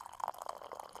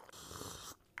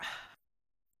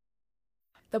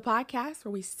the podcast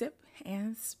where we sip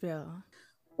and spill.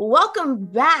 Welcome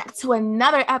back to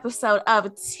another episode of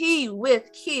Tea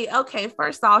with Key. Okay,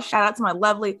 first off, shout out to my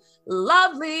lovely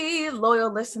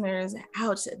loyal listeners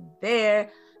out there.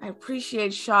 I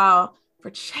appreciate y'all for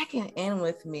checking in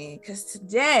with me because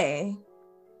today,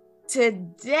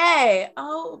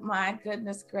 oh my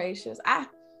goodness gracious, I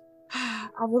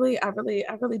really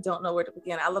don't know where to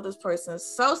begin. I love this person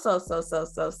so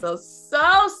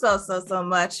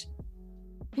much.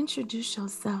 Introduce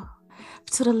yourself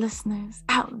to the listeners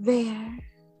out there.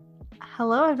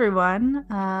 Hello, everyone.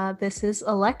 This is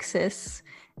Alexis,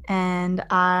 and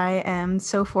I am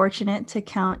so fortunate to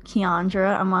count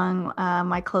Keandra among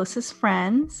my closest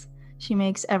friends. She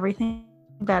makes everything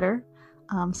better.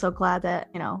 I'm so glad that,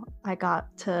 I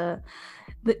got to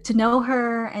know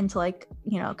her and to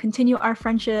continue our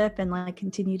friendship and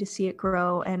continue to see it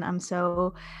grow. And I'm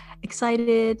so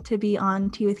excited to be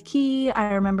on Tea with Key.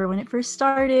 I remember when it first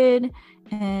started,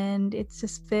 and it's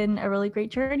just been a really great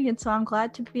journey, and so I'm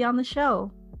glad to be on the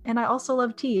show. And I also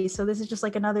love tea, so this is just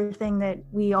another thing that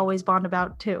we always bond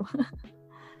about too.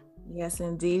 Yes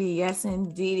indeedy.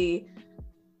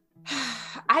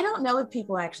 I don't know if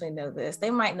people actually know this.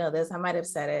 They might know this. I might have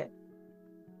said it.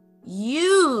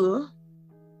 You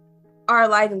are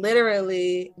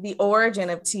literally the origin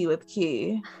of Tea with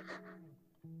Key.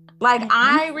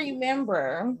 I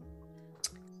remember.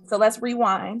 So let's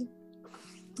rewind.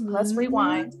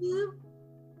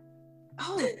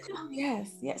 Oh yes.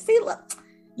 See, look,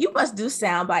 you must do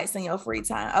sound bites in your free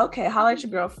time. Okay, holler at your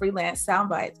girl, freelance sound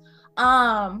bites.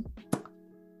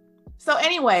 So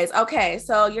anyways, okay,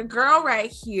 so your girl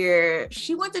right here,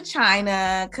 she went to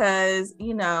China because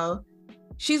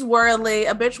she's worldly,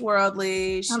 a bitch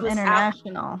worldly. I'm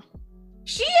international.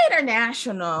 She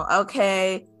international,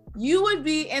 okay. You would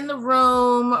be in the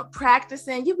room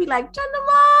practicing. You'd be like,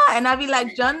 Jundama, and I'd be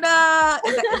like, Junda.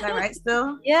 Is that right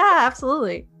still? Yeah,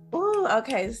 absolutely. Ooh,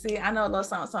 okay. See, I know a little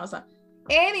song.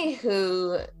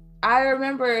 Anywho, I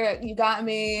remember you got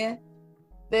me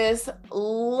this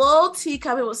little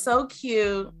teacup. It was so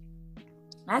cute.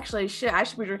 Actually, shit, I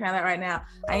should be drinking out of that right now.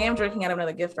 I am drinking out of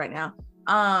another gift right now.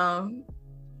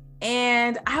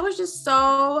 And I was just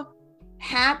so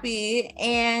happy.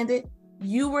 And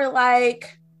you were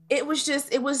like, you were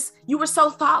so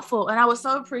thoughtful, and I was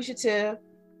so appreciative.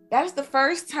 That was the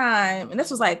first time, and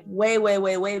this was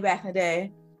way back in the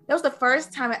day. That was the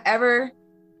first time I ever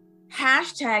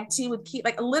hashtag Tea with Key.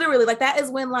 Literally, that is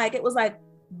when it was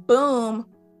boom,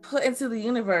 put into the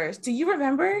universe. Do you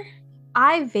remember?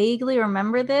 I vaguely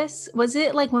remember this. Was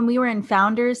it when we were in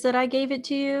Founders that I gave it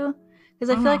to you?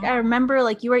 Because I feel I remember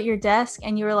you were at your desk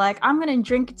and you were like, I'm going to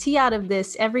drink tea out of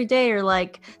this every day, or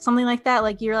something like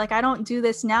that. You're like, I don't do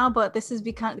this now, but this is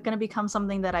going to become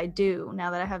something that I do now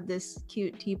that I have this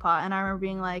cute teapot. And I remember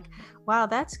being like, wow,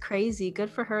 that's crazy. Good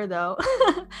for her though.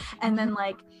 And then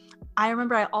I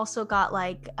remember I also got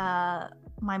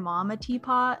my mom a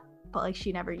teapot, but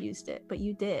she never used it, but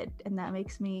you did. And that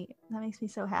makes me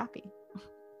so happy.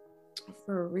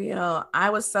 For real.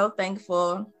 I was so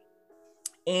thankful.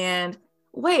 And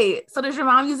wait, so does your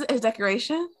mom use it as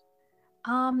decoration?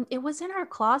 It was in her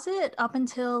closet up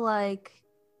until a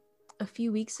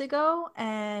few weeks ago,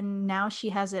 and now she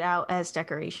has it out as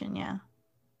decoration. Yeah.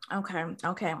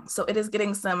 Okay. So it is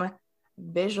getting some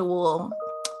visual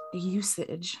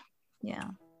usage. Yeah.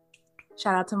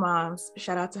 Shout out to moms.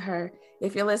 Shout out to her.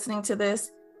 If you're listening to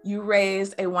this, you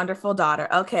raised a wonderful daughter.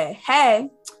 Okay. Hey.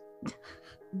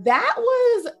 That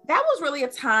was really a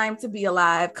time to be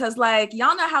alive, because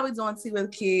y'all know how we doing Tea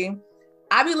with Key.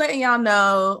 I be letting y'all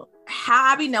know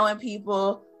how I be knowing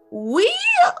people.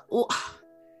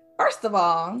 First of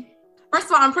all,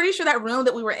 I'm pretty sure that room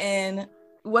that we were in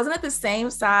wasn't it the same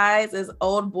size as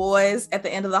old boys at the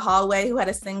end of the hallway who had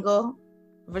a single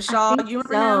Vishal. You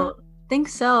remember? I think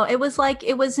so. It was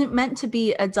it wasn't meant to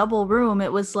be a double room.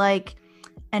 It was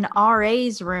an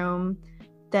RA's room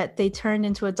that they turned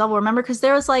into a double. Remember, because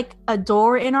there was a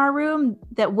door in our room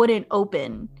that wouldn't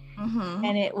open,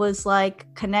 and it was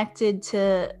connected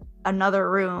to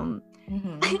another room,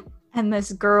 and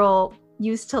this girl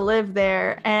used to live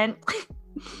there, and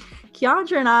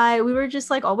Keandra and we were just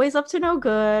always up to no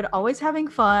good, always having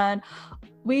fun.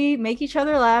 We make each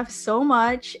other laugh so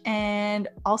much, and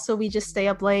also we just stay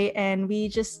up late, and we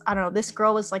just, I don't know, this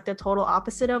girl was the total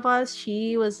opposite of us.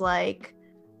 She was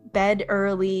bed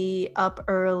early, up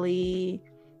early.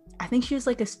 I think she was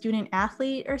a student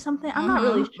athlete or something. I'm not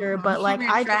really sure, but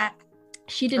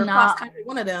she did Or not. cross country,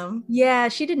 one of them. Yeah,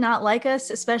 she did not like us,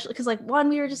 especially because like one,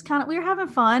 we were just we were having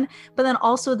fun, but then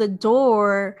also the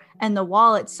door and the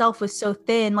wall itself was so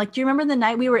thin. Like, do you remember the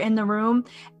night we were in the room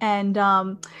and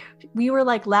we were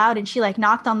like loud and she like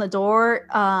knocked on the door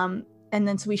and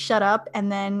then so we shut up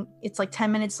and then it's like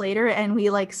 10 minutes later and we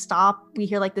like stop, we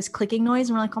hear like this clicking noise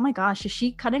and we're like, oh my gosh, is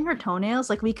she cutting her toenails?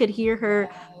 Like we could hear her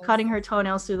cutting her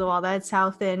toenails through the wall. That's how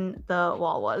thin the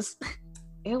wall was.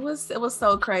 It was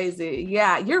so crazy.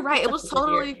 Yeah, you're right. It was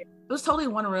totally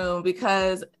one room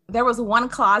because there was one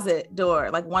closet door,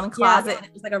 like one closet, and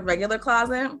it was like a regular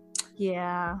closet.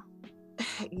 Yeah.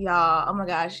 Y'all, oh my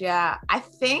gosh, yeah. I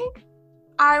think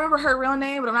I remember her real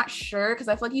name, but I'm not sure because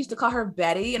I feel like you used to call her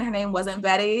Betty and her name wasn't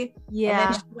Betty. Yeah.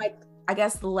 And then she like, I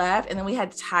guess left, and then we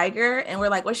had Tiger and we're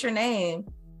like, what's your name?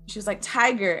 She was like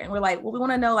Tiger, and we're like, well, we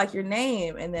want to know like your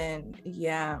name. And then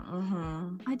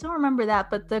I don't remember that,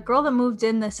 but the girl that moved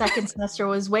in the second semester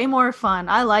was way more fun.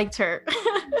 I liked her.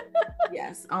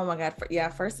 Yes. Oh my god.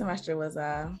 First semester was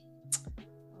oh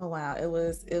wow. It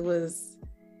was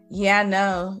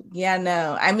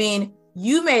no. I mean,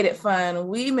 you made it fun.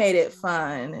 We made it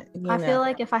fun. I feel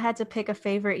like if I had to pick a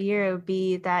favorite year, it would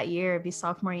be that year. It'd be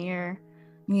sophomore year.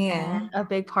 Yeah. And a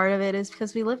big part of it is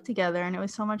because we lived together and it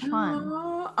was so much fun.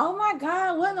 Oh my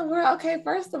God. What in the world? Okay.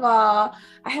 First of all,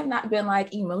 I have not been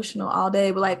like emotional all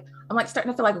day, but like, I'm like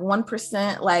starting to feel like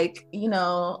 1%, like, you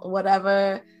know,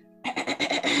 whatever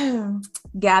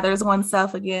gathers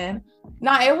oneself again.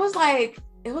 No, it was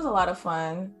a lot of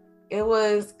fun. It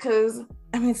was because,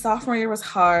 I mean, sophomore year was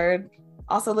hard.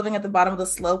 Also living at the bottom of the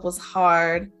slope was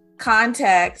hard.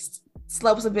 Context,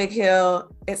 slope's a big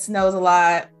hill. It snows a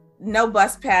lot. No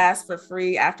bus pass for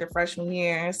free after freshman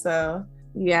year. So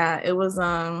yeah, it was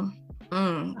girl.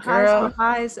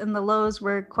 Highs and the lows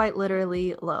were quite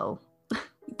literally low.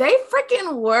 They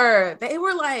freaking were. They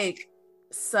were like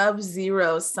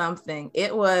sub-zero something.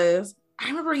 It was, I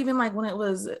remember even like when it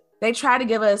was, they tried to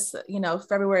give us, you know,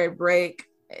 February break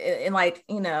and like,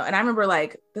 you know, and I remember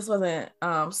like this wasn't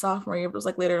sophomore year, but it was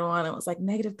like later on, it was like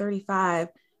 -35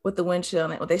 with the wind chill,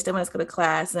 and they still went us to the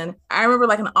class. And I remember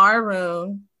like in our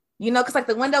room, you know, because like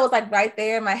the window was like right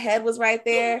there, my head was right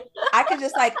there. I could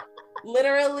just like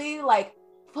literally like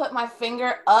put my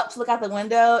finger up to look out the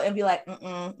window and be like,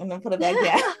 and then put it back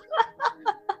down.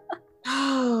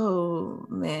 Oh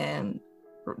man,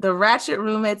 the ratchet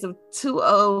roommates of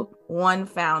 201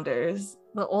 founders,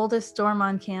 the oldest dorm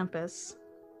on campus.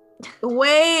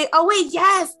 Wait,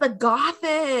 yes, the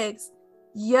Gothics.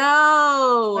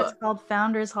 Yo, That's called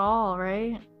Founders Hall,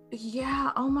 right?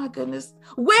 Yeah. Oh my goodness.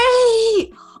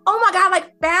 Wait. Oh my God.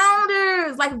 Like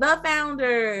founders, like the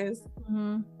founders.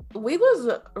 Mm-hmm. We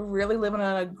was really living in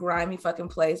a grimy fucking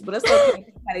place, but it's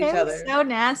okay at each other. It was so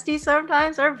nasty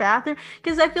sometimes, our bathroom,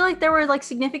 because I feel like there were like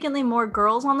significantly more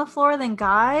girls on the floor than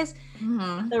guys.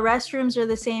 Mm-hmm. The restrooms are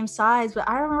the same size, but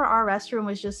I remember our restroom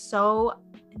was just so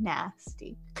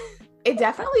nasty. It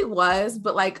definitely was,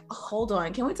 but like, hold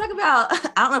on. Can we talk about,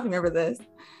 I don't know if you remember this.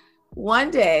 One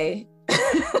day,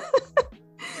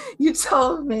 you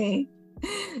told me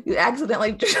you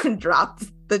accidentally dropped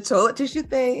the toilet tissue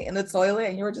thing in the toilet,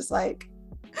 and you were just like,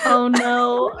 oh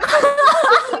no.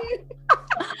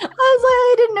 I was like,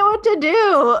 I didn't know what to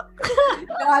do.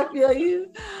 No, I feel you.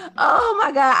 Oh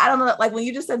my God. I don't know. Like when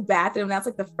you just said bathroom, that's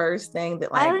like the first thing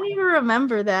that like, I don't even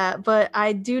remember that, but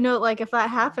I do know like if that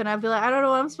happened, I'd be like, I don't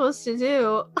know what I'm supposed to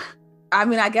do. I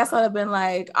mean, I guess I'd have been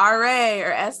like RA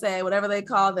or essay, whatever they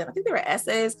called them. I think they were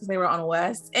essays because they were on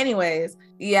West. Anyways,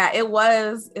 yeah, it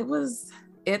was a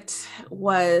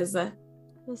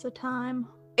time.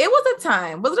 It was a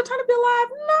time. Was it a time to be alive?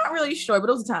 Not really sure, but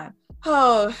it was a time.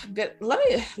 Oh, good. Let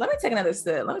me take another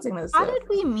sip. How did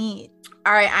we meet?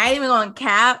 All right, I ain't even gonna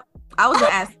cap. I was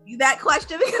gonna ask you that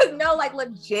question because no, like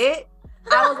legit,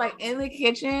 I was like in the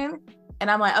kitchen and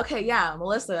I'm like, okay, yeah,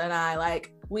 Melissa and I,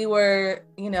 like, we were,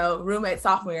 you know, roommates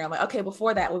sophomore year. I'm like, okay,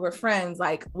 before that we were friends.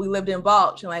 Like we lived in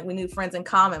Balch and like we knew friends in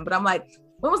common. But I'm like,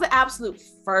 when was the absolute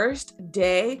first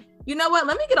day? You know what?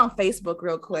 Let me get on Facebook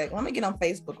real quick.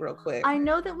 I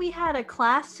know that we had a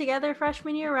class together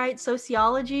freshman year, right?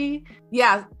 Sociology.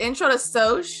 Yeah, intro to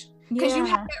Soc. Because you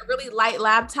Yeah. had that really light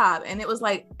laptop and it was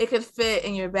like, it could fit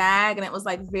in your bag and it was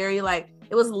like very like,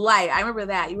 it was light. I remember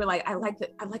that. You were like, I like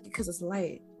it because it's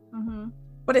light. Mm-hmm.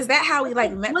 But is that how we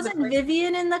like met? Wasn't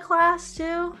Vivian in the class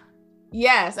too?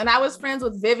 Yes. And I was friends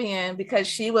with Vivian because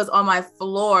she was on my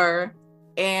floor.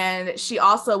 And she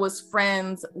also was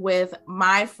friends with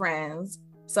my friends.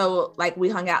 So like we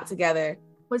hung out together.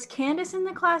 Was Candace in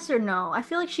the class or no? I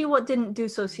feel like she didn't do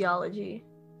sociology.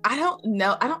 I don't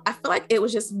know. I feel like it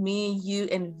was just me, you,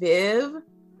 and Viv.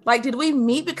 Like, did we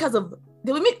meet because of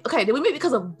Did we meet? Okay, did we meet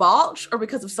because of Balch or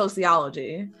because of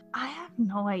sociology? I have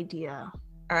no idea.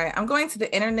 All right, I'm going to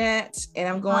the internet and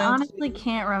I'm going I honestly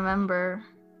can't remember.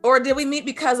 Or did we meet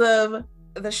because of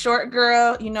the short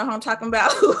girl? You know who I'm talking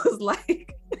about? Who was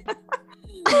like,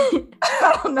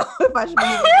 I don't know if I should be.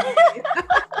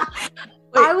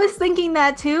 I was thinking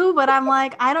that too, but I'm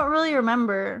like, I don't really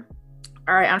remember.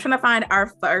 All right, I'm trying to find our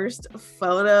first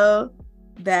photo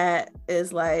that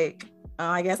is like,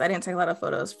 I guess I didn't take a lot of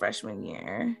photos freshman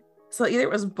year. So either it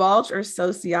was Balch or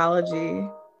sociology.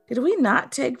 Did we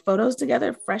not take photos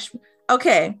together freshman?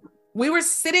 Okay, we were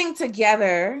sitting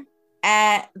together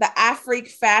at the Afrique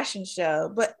fashion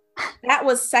show, but that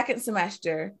was second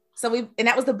semester. And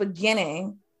that was the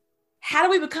beginning. How do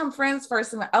we become friends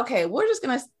first semester? Okay, we're just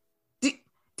gonna.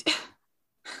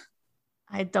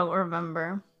 I don't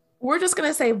remember. We're just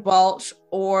gonna say Balch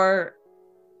or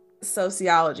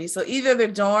sociology. So either the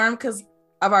dorm because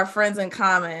of our friends in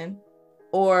common,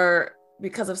 or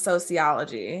because of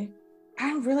sociology.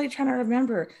 I'm really trying to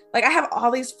remember. Like I have all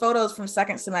these photos from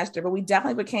second semester, but we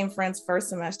definitely became friends first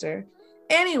semester.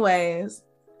 Anyways,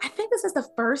 I think this is the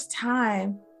first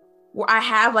time where I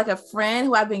have like a friend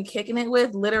who I've been kicking it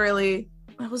with. Literally,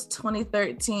 it was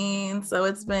 2013, so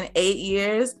it's been 8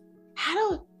 years.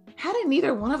 How did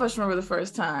neither one of us remember the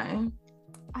first time?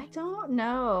 I don't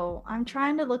know. I'm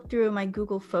trying to look through my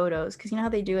Google Photos because you know how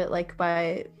they do it like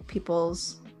by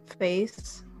people's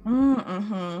face. Let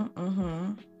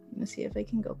me see if I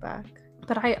can go back.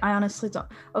 But I honestly don't.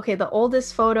 Okay, the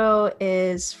oldest photo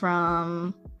is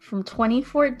from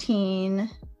 2014,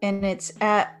 and it's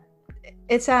at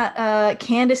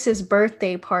Candace's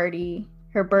birthday party,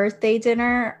 her birthday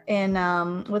dinner in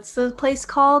what's the place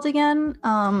called again?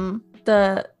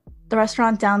 The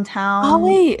restaurant downtown. Oh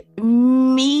wait,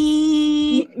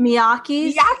 Miyake's.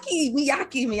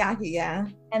 Miyake, yeah.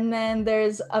 And then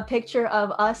there's a picture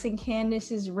of us in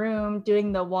Candace's room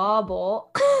doing the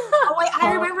wobble. Oh wait,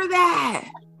 I remember that.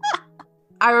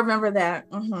 I remember that.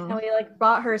 Mm-hmm. And we like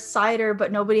brought her cider,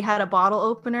 but nobody had a bottle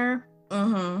opener.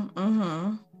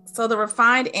 So the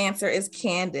refined answer is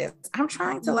Candace. I'm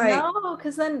trying to like no,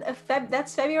 because then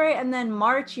that's February, and then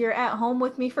March you're at home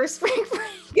with me for spring break.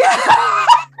 Yeah.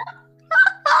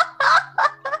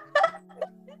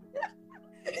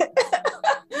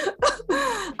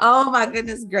 Oh my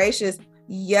goodness gracious.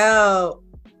 Yo.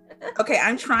 Okay,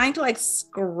 I'm trying to like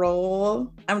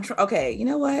scroll. Okay, you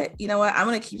know what? I'm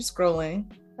gonna keep scrolling.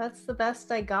 That's the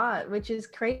best I got, which is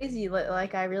crazy.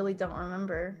 Like I really don't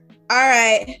remember. All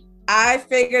right, I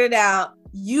figured it out.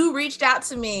 You reached out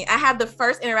to me. I had the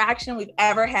first interaction we've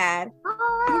ever had.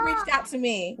 You reached out to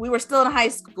me. We were still in high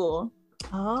school.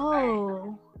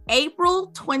 Oh.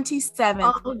 April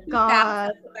 27th. Oh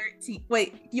God. 2013.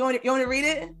 Wait, you want to read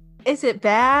it? Is it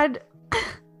bad?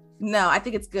 No, I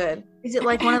think it's good. Is it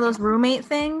like one of those roommate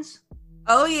things?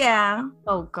 Oh yeah.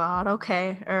 Oh God.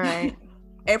 Okay. All right.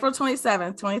 April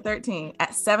 27th, 2013 at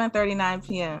 7:39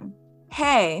 p.m.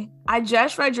 Hey, I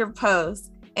just read your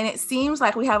post and it seems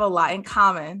like we have a lot in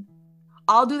common.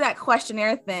 I'll do that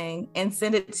questionnaire thing and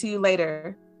send it to you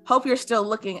later. Hope you're still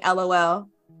looking, LOL.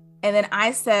 And then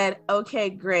I said, okay,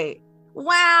 great.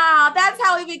 Wow, that's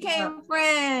how we became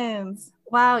friends.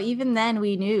 Wow, even then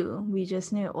we knew. We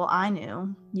just knew. Well, I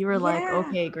knew. You were like,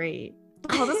 okay, great.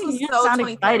 Oh, this was you so sound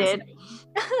excited.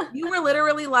 You were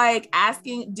literally like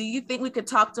asking, do you think we could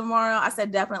talk tomorrow? I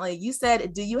said, definitely. You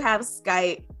said, do you have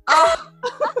Skype? Oh,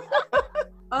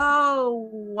 oh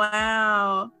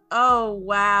wow. Oh,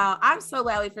 wow. I'm so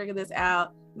glad we figured this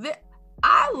out.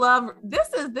 I love,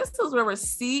 this is where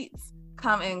receipts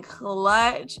come in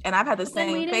clutch, and I've had the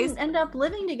same we didn't end up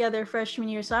living together freshman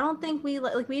year, so I don't think we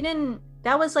didn't.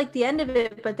 That was like the end of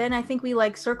it, but then I think we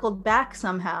like circled back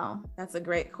somehow. That's a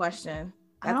great question.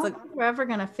 I don't think we're ever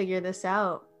gonna figure this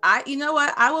out. You know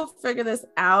what? I will figure this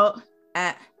out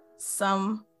at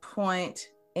some point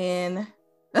in.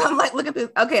 I'm like, look at this.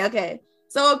 Okay.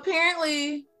 So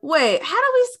apparently, wait, how do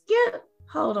we skip?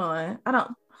 Hold on.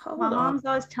 My mom's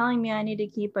always telling me I need to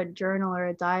keep a journal or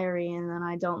a diary, and then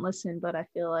I don't listen, but I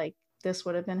feel like this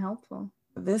would have been helpful.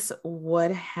 This would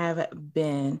have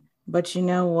been, but you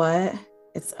know what?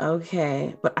 It's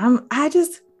okay. But I'm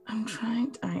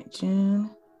trying to, all right,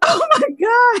 June. Oh my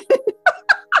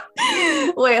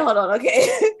God. Wait, hold on. Okay.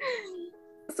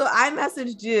 So I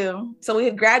messaged you. So we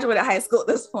had graduated high school at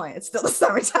this point. It's still the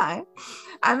summertime.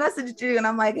 I messaged you and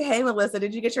I'm like, hey, Melissa,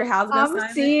 did you get your housing assignment?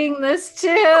 I'm seeing this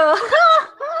too.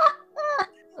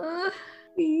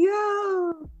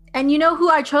 Yo. And you know who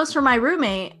I chose for my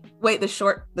roommate? Wait, the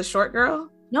short girl?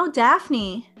 No,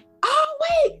 Daphne. Oh,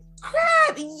 wait.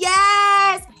 Crap.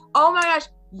 Yes. Oh my gosh.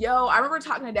 Yo, I remember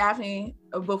talking to Daphne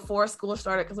before school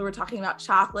started because we were talking about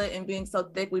chocolate and being so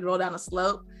thick we'd roll down a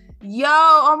slope. Yo,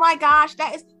 oh my gosh,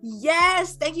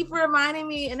 yes, thank you for reminding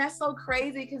me. And that's so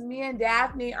crazy because me and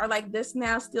Daphne are like this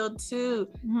now still too.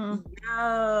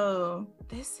 Yo,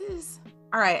 this is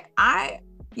all right. I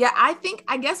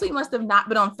guess we must have not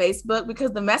been on Facebook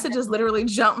because the messages literally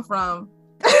jumped from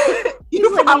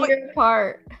It's like a year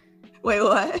apart. Wait,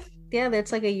 what? Yeah,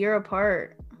 that's like a year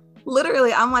apart.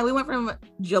 Literally, I'm like, we went from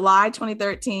July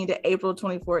 2013 to April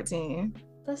 2014.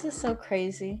 This is so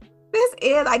crazy.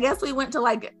 I guess we went to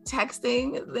like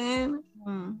texting then.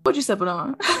 What you sipping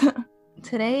on?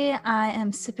 Today I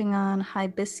am sipping on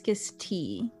hibiscus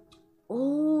tea.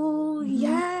 Oh,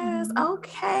 yes.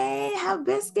 Okay.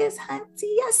 Hibiscus hunty.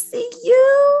 I see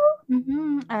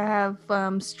you. I have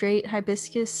straight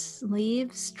hibiscus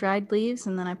leaves, dried leaves,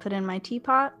 and then I put in my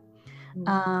teapot.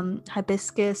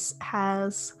 Hibiscus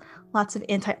has lots of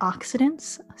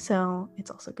antioxidants, so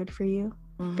it's also good for you.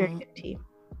 Very good tea.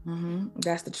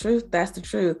 That's the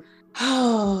truth.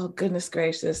 Oh, goodness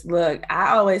gracious. Look,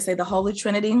 I always say the Holy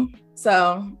Trinity.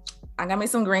 So I got me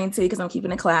some green tea because I'm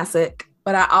keeping it classic.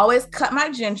 But I always cut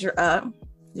my ginger up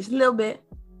just a little bit.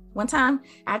 One time,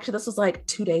 actually, this was like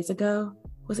 2 days ago.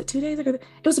 Was it 2 days ago?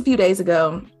 It was a few days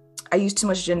ago. I used too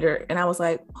much ginger and I was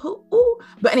like, ooh.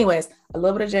 But anyways, a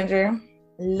little bit of ginger,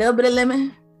 a little bit of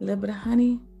lemon, a little bit of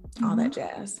honey, all that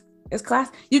jazz. It's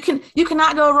class. You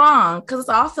cannot go wrong because it's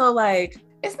also like,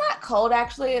 it's not cold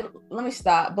actually. Let me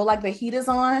stop. But like the heat is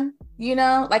on,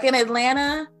 like in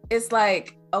Atlanta, it's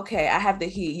like, okay, I have the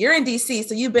heat. You're in DC,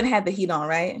 so you've had the heat on,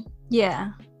 right?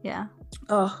 Yeah.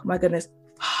 Oh my goodness.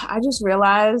 I just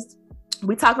realized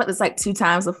we talked about this like 2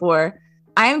 times before.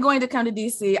 I am going to come to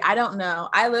DC. I don't know.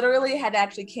 I literally had to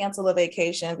actually cancel a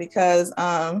vacation because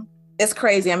it's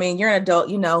crazy. I mean, you're an adult,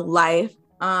 life.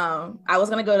 I was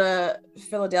going to go to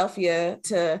Philadelphia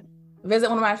to visit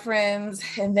one of my friends.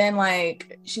 And then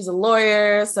like, she's a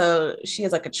lawyer. So she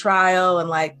has like a trial. And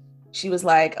like, she was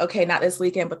like, okay, not this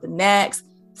weekend, but the next.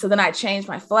 So then I changed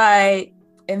my flight.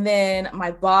 And then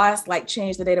my boss like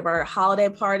changed the date of our holiday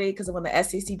party because of when the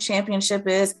SEC championship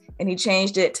is. And he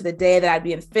changed it to the day that I'd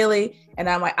be in Philly. And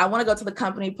I'm like, I want to go to the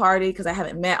company party because I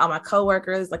haven't met all my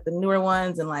coworkers, like the newer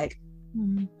ones. And like,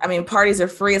 I mean, parties are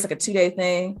free. It's like a 2-day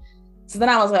thing. So then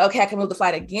I was like, okay, I can move the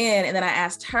flight again. And then I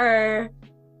asked her,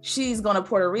 she's going to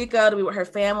Puerto Rico to be with her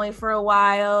family for a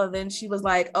while. And then she was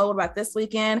like, oh, what about this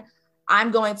weekend?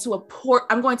 I'm going to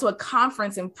a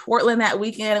conference in Portland that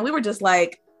weekend. And we were just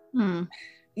like,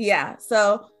 yeah.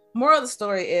 So moral of the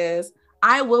story is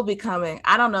I will be coming.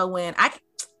 I don't know when.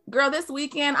 Girl, this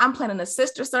weekend I'm planning a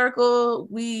sister circle.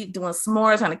 We doing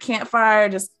s'mores on a campfire.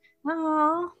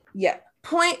 Yeah.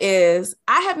 Point is,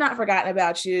 I have not forgotten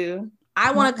about you.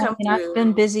 I want to come through. I've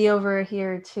been busy over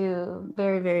here too.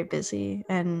 Very, very busy.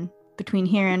 And between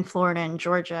here and Florida and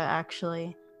Georgia,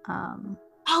 actually.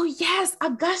 Oh yes,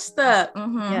 Augusta.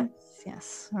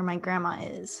 Yes, where my grandma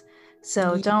is.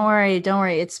 So don't worry. I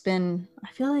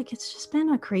feel like it's just been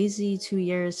a crazy 2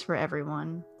 years for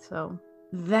everyone. So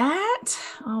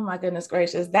oh my goodness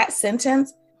gracious, that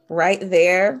sentence right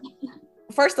there.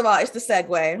 First of all, it's the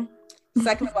segue.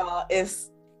 Second of all, it's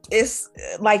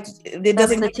like it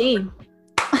doesn't. That's the tea.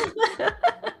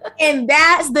 And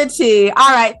that's the tea. All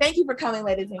right, thank you for coming,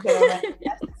 ladies and gentlemen.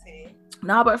 That's the tea.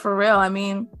 No, but for real, I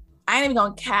mean, I ain't even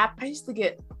gonna cap. I used to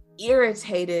get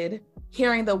irritated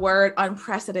hearing the word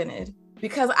unprecedented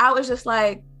because I was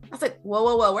like,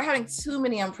 whoa, we're having too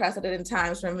many unprecedented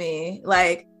times for me.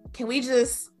 Like, can we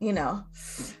just,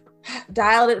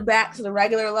 dial it back to the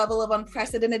regular level of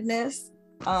unprecedentedness?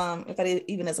 If that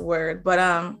even is a word, but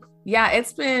yeah,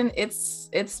 it's been,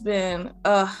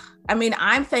 I mean,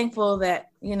 I'm thankful that,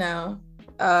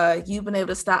 you've been able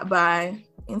to stop by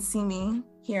and see me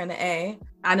here in the A.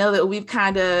 I know that we've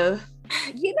kind of,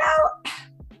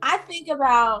 I think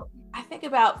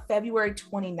about February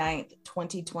 29th,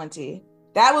 2020.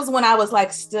 That was when I was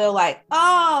like, still like,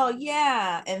 oh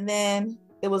yeah. And then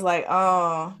it was like,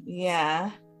 oh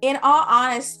yeah. In all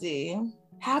honesty,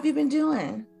 how have you been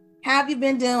doing?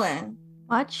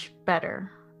 Much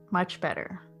better.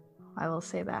 I will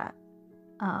say that.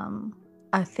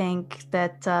 I think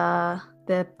that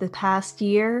the past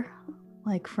year,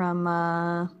 like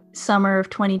from summer of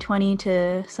 2020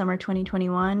 to summer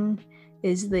 2021,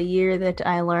 is the year that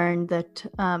I learned that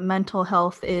mental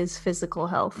health is physical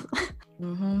health.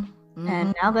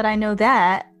 And now that I know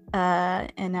that,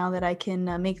 and now that I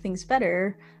can make things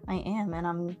better, I am, and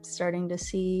I'm starting to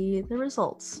see the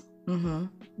results.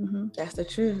 That's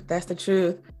the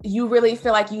truth. You really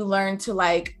feel like you learned to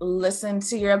like listen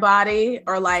to your body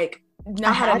or like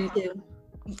know how to.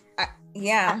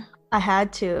 I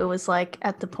had to. It was like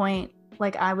at the point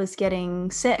like I was getting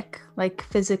sick, like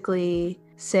physically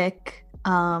sick.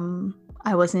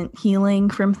 I wasn't healing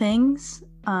from things.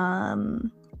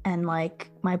 And like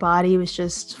my body was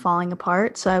just falling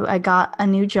apart. So I got a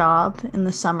new job in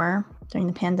the summer during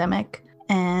the pandemic,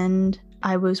 and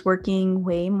I was working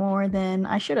way more than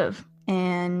I should have.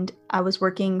 And I was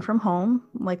working from home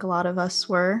like a lot of us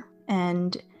were.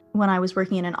 And when I was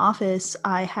working in an office,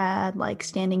 I had like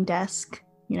standing desk,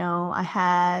 you know, I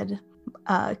had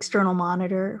external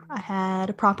monitor, I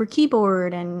had a proper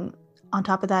keyboard, and on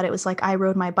top of that, it was like I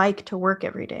rode my bike to work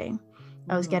every day.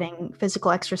 I was getting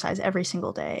physical exercise every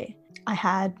single day. I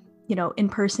had, you know,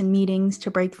 in-person meetings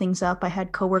to break things up. I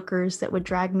had coworkers that would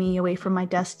drag me away from my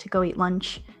desk to go eat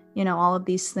lunch, you know, all of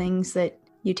these things that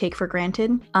you take for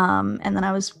granted. And then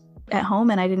I was at home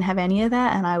and I didn't have any of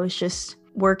that. And I was just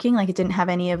working, like it didn't have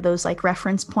any of those like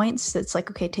reference points that's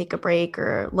like, okay, take a break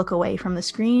or look away from the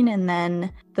screen. And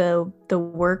then the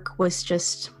work was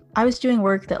just, I was doing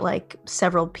work that like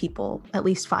several people, at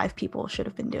least 5 people should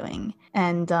have been doing.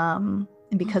 And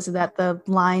because of that, the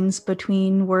lines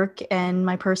between work and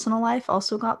my personal life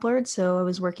also got blurred. So I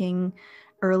was working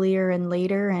earlier and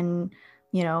later, and,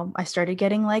 you know, I started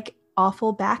getting like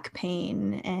awful back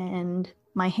pain, and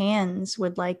my hands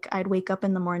would like, I'd wake up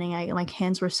in the morning, like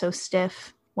hands were so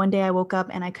stiff. One day I woke up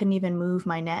and I couldn't even move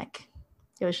my neck.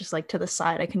 It was just like to the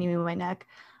side. I couldn't even move my neck.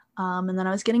 And then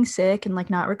I was getting sick and like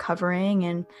not recovering,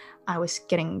 and I was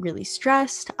getting really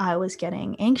stressed. I was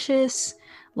getting anxious.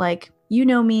 Like, you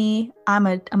know me, I'm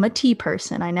a tea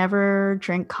person. I never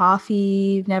drink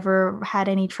coffee, never had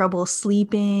any trouble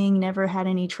sleeping, never had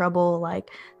any trouble like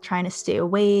trying to stay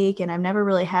awake. And I've never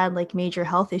really had like major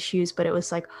health issues, but it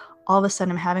was like all of a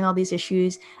sudden I'm having all these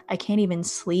issues. I can't even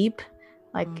sleep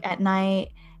like at night.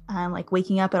 I'm like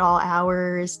waking up at all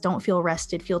hours, don't feel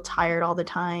rested, feel tired all the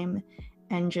time,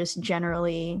 and just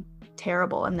generally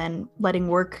terrible. And then letting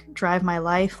work drive my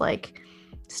life, like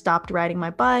stopped riding my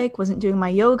bike, wasn't doing my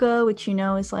yoga, which, you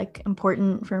know, is like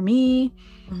important for me,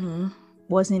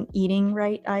 wasn't eating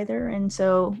right either. And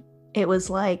so it was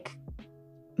like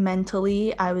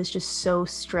mentally, I was just so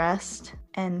stressed,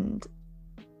 and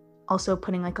also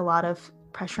putting like a lot of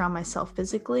pressure on myself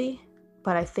physically.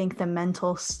 But I think the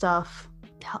mental stuff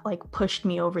like pushed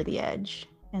me over the edge.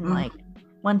 And like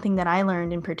one thing that I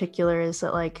learned in particular is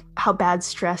that like how bad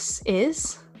stress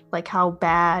is, like how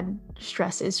bad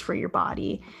stress is for your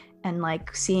body. And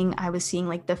like I was seeing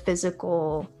like the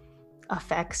physical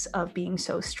effects of being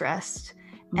so stressed,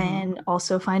 and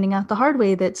also finding out the hard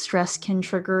way that stress can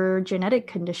trigger genetic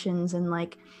conditions and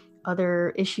like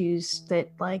other issues that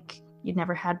like you'd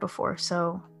never had before.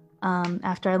 So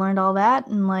after I learned all that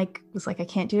and like was like, I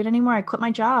can't do it anymore, I quit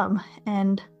my job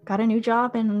and got a new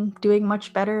job and doing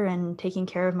much better and taking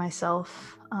care of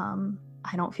myself.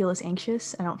 I don't feel as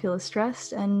anxious, I don't feel as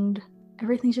stressed, and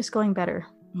everything's just going better.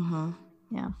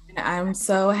 Yeah. I'm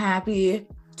so happy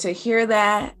to hear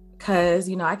that, because,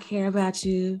 you know, I care about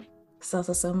you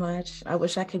so much. I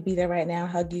wish I could be there right now,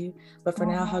 hug you, but for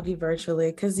now, I'll hug you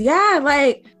virtually. Because, yeah,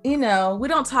 like, you know, we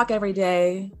don't talk every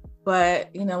day,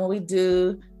 but, you know, when we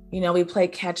do, you know, we play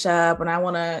catch up, and I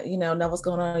want to, you know what's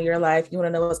going on in your life. You want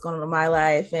to know what's going on in my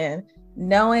life. And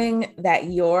knowing that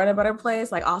you're in a better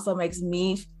place, like, also makes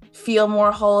me feel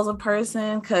more whole as a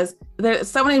person, because there's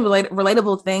so many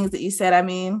relatable things that you said. I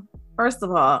mean, first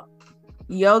of all,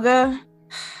 yoga,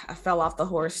 I fell off the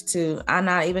horse too. I'm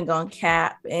not even going to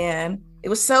cap. And it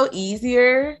was so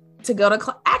easier to go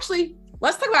to actually,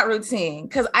 let's talk about routine.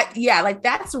 Because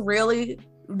that's really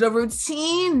the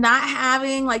routine, not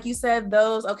having, like you said,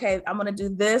 those, okay, I'm going to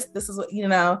do this. This is what, you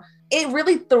know, it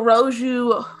really throws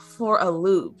you for a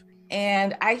loop.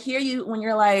 And I hear you when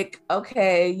you're like,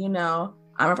 okay, you know,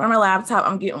 I'm in front of my laptop,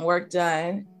 I'm getting work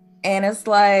done. And it's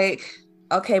like,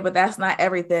 okay, but that's not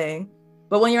everything.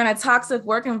 But when you're in a toxic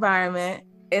work environment,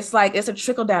 it's like, it's a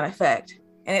trickle down effect,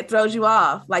 and it throws you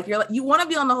off. Like you want to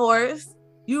be on the horse.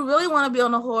 You really want to be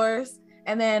on the horse.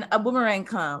 And then a boomerang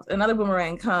comes, another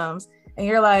boomerang comes, and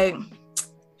you're like,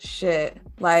 shit,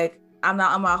 like I'm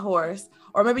not on my horse.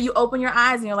 Or maybe you open your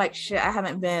eyes and you're like, shit, I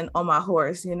haven't been on my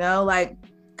horse, you know, like,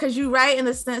 cause you're right in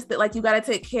the sense that like, you got to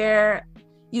take care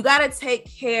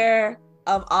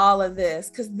of all of this.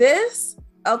 Cause this,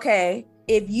 okay,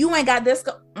 if you ain't got this,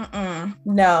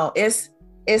 no,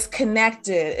 it's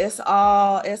connected. It's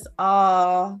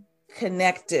all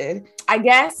connected. I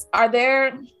guess, are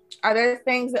there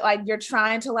things that like you're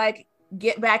trying to like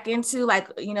get back into? Like,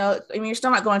 you know, I mean, you're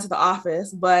still not going to the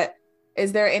office, but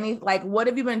is there any, like, what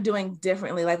have you been doing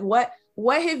differently? Like what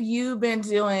have you been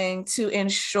doing to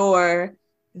ensure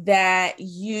that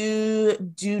you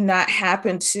do not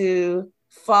happen to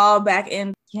fall back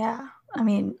in? Yeah. I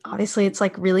mean, obviously it's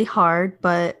like really hard,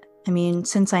 but I mean,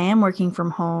 since I am working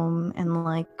from home and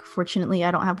like fortunately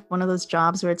I don't have one of those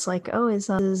jobs where it's like, oh, is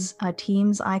a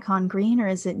Teams icon green or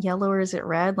is it yellow or is it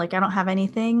red? Like I don't have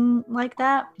anything like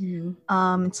that.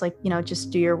 It's like, just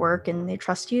do your work and they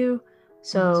trust you.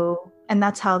 So, and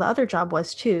that's how the other job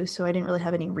was too. So I didn't really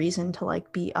have any reason to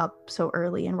like be up so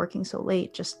early and working so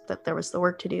late, just that there was the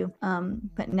work to do.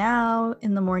 But now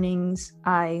in the mornings,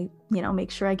 I,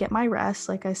 make sure I get my rest.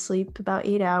 Like I sleep about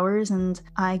 8 hours and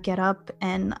I get up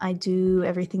and I do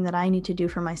everything that I need to do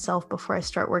for myself before I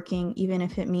start working, even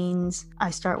if it means I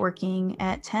start working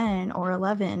at 10 or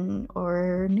 11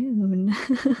 or noon.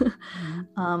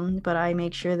 But I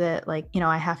make sure that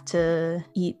I have to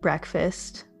eat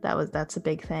breakfast. That's a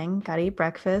big thing. Gotta eat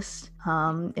breakfast.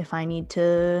 If I need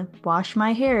to wash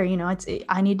my hair,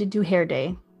 I need to do hair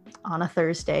day on a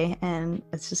Thursday and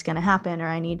it's just gonna happen, or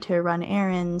I need to run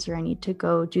errands, or I need to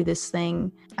go do this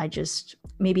thing. I just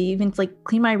maybe even like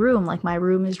clean my room. Like my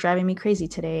room is driving me crazy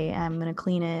today. I'm gonna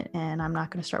clean it and I'm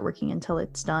not gonna start working until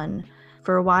it's done.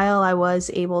 For a while, I was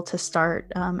able to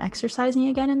start exercising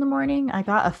again in the morning. I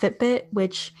got a Fitbit,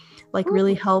 which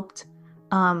really helped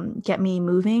get me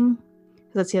moving.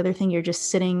 That's the other thing. You're just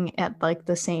sitting at like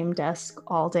the same desk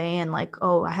all day and like,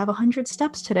 oh, I have 100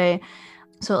 steps today.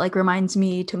 So it like reminds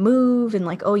me to move and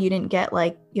like, oh, you didn't get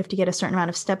you have to get a certain amount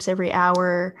of steps every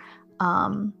hour.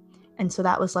 And so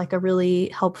that was like a really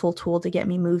helpful tool to get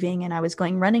me moving. And I was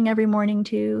going running every morning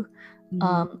too.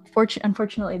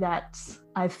 Unfortunately,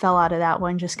 I fell out of that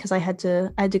one just because I had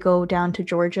to go down to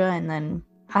Georgia, and then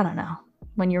I don't know,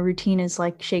 when your routine is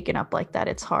like shaken up like that,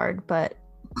 it's hard. But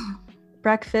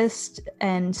breakfast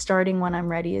and starting when I'm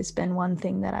ready has been one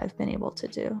thing that I've been able to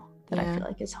do that I feel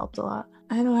like has helped a lot.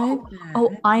 I like that.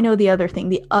 Oh, I know the other thing,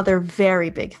 the other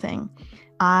very big thing.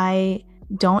 I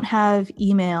don't have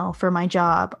email for my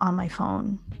job on my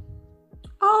phone.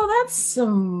 Oh, that's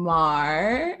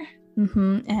smart.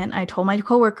 And I told my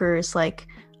coworkers, like,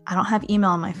 I don't have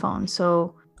email on my phone.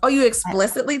 So you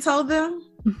explicitly told them?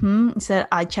 I said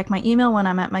I check my email when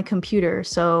I'm at my computer.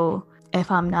 So if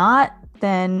I'm not,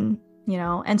 then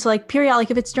and so like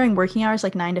if it's during working hours,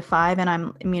 like 9 to 5,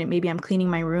 and maybe I'm cleaning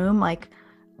my room, like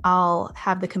I'll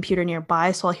have the computer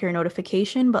nearby, so I'll hear a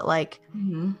notification. But like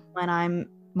when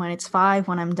it's 5,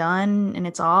 when I'm done and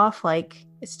it's off, like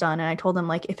it's done. And I told them,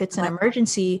 like, if it's an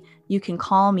emergency, you can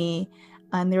call me.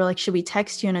 And they were like, should we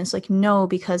text you? And it's like, no,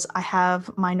 because I have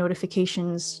my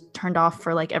notifications turned off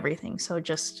for like everything. So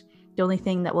just the only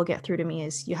thing that will get through to me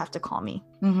is you have to call me.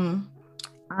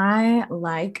 I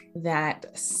like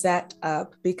that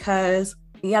setup because,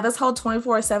 this whole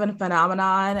 24/7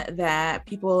 phenomenon that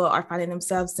people are finding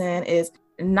themselves in is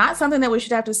not something that we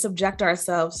should have to subject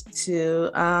ourselves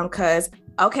to. Because,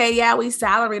 we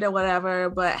salaried or whatever,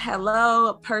 but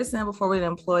hello, person before we're an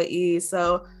employee.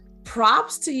 So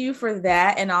props to you for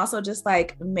that. And also just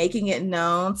like making it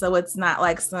known. So it's not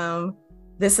like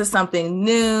this is something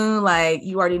new, like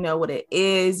you already know what it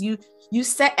is. You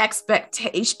set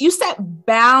expectations, you set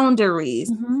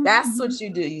boundaries. That's what you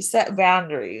do. You set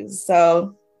boundaries.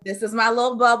 So this is my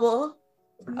little bubble.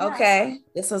 Okay.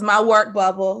 This is my work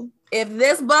bubble. If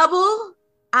this bubble,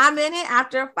 I'm in it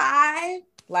after 5,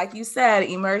 like you said,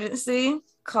 emergency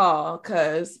call.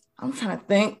 Cause I'm trying to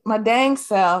think my dang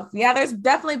self. Yeah, there's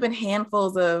definitely been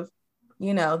handfuls of,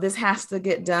 this has to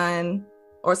get done,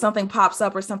 or something pops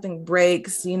up or something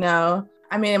breaks, in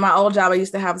my old job, I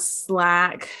used to have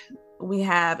Slack. We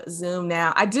have Zoom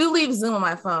now. I do leave Zoom on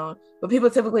my phone, but people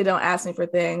typically don't ask me for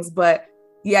things. But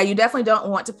yeah, you definitely don't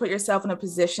want to put yourself in a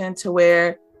position to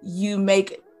where you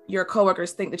make your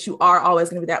coworkers think that you are always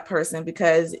going to be that person,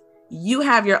 because you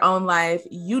have your own life.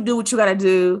 You do what you got to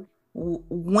do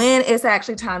when it's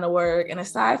actually time to work. And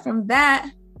aside from that,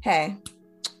 hey.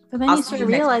 But then you start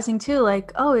realizing too,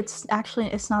 like, oh, it's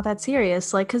not that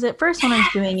serious. Like, because at first when I was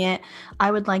doing it,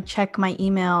 I would like check my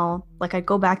email, like I'd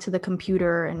go back to the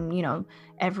computer and,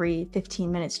 every 15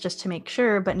 minutes just to make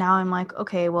sure. But now I'm like,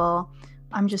 okay, well,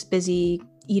 I'm just busy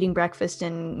eating breakfast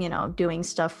and, doing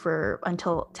stuff for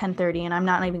until 10:30. And I'm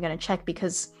not even going to check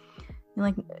because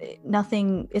like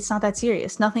nothing, it's not that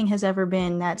serious. Nothing has ever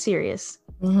been that serious.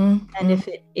 And if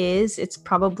it is, it's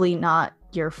probably not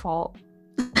your fault.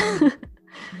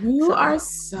 You are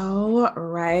so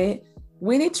right.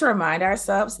 We need to remind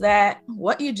ourselves that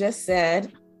what you just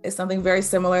said is something very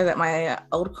similar that my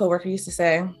old coworker used to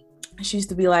say. She used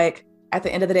to be like, at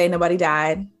the end of the day, nobody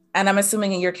died. And I'm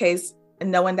assuming in your case,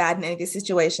 no one died in any of these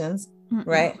situations,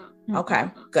 right? Okay,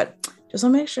 good. Just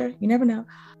want to make sure. You never know.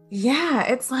 Yeah,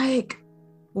 it's like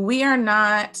we are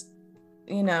not,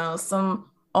 some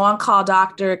on-call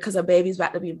doctor because a baby's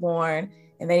about to be born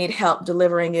and they need help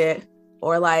delivering it,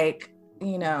 or like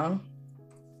you know,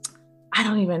 I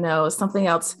don't even know, something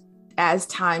else as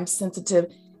time sensitive,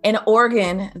 an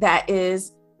organ that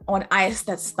is on ice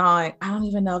that's thawing. I don't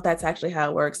even know if that's actually how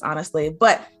it works, honestly,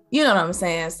 but you know what I'm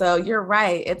saying? So you're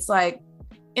right. It's like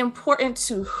important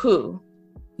to who,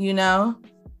 you know?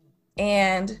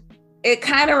 And it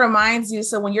kind of reminds you.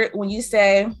 So when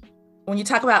you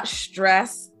talk about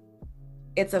stress,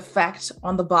 its effect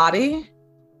on the body,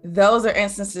 those are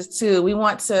instances too. We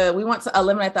want to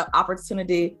eliminate the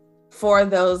opportunity for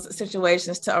those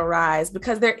situations to arise,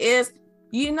 because there is,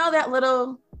 you know, that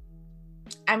little,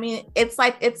 I mean, it's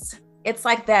like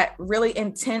that really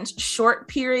intense short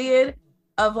period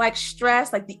of like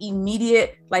stress, like the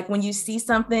immediate, like when you see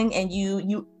something and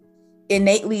you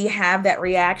innately have that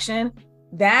reaction,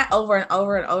 that over and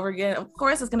over and over again, of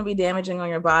course, it's going to be damaging on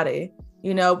your body.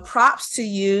 You know, props to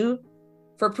you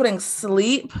for putting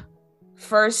sleep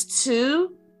first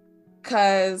too,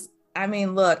 because I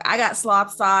mean, look, I got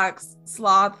sloth socks,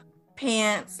 sloth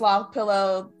pants, sloth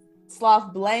pillow,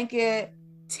 sloth blanket.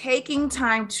 Taking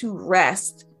time to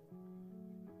rest.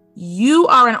 You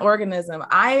are an organism.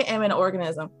 I am an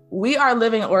organism. We are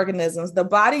living organisms. The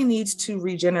body needs to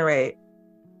regenerate.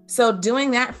 So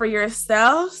doing that for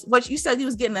yourself, what you said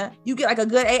you get like a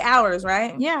good 8 hours,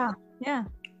 right? Yeah. I'm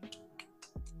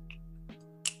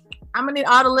gonna need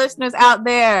all the listeners out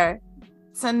there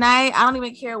tonight. I don't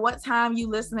even care what time you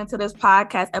listening to this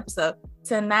podcast episode.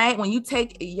 Tonight, when you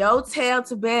take your tail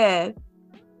to bed,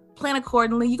 plan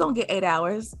accordingly. You're gonna get 8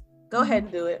 hours. Go ahead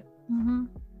and do it.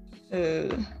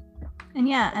 And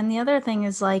yeah, and the other thing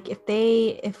is like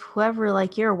if whoever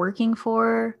like you're working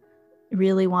for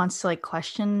really wants to like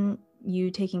question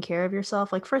you taking care of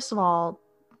yourself, like first of all,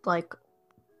 like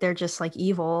they're just like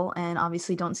evil and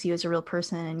obviously don't see you as a real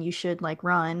person and you should like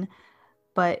run.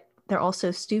 But they're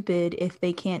also stupid if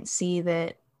they can't see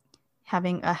that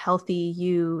having a healthy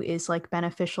you is like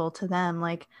beneficial to them.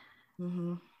 Like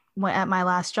at my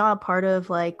last job, part of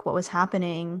like what was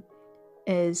happening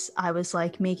is I was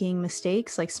like making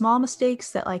mistakes, like small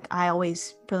mistakes that like I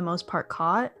always for the most part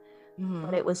caught,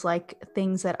 but it was like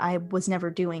things that I was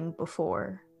never doing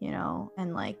before, you know.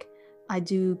 And like I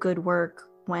do good work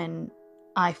when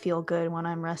I feel good, when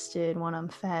I'm rested, when I'm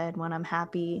fed, when I'm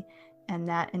happy, and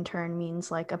that in turn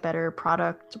means like a better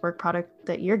work product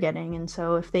that you're getting. And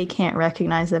so if they can't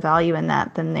recognize the value in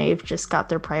that, then they've just got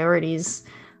their priorities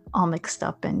all mixed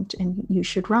up, and you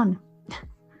should run.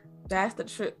 That's the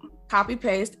truth. Copy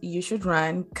paste, you should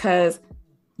run. Because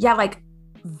yeah, like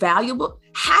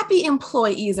happy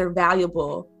employees are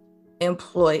valuable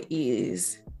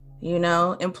employees. You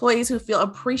know, employees who feel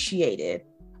appreciated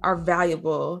are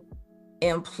valuable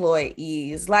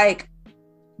employees. Like,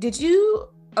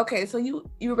 so you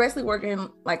were basically working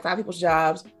like 5 people's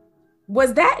jobs.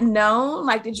 Was that known?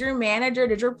 Like, did your manager,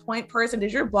 did your point person,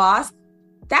 did your boss,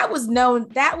 that was known,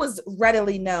 that was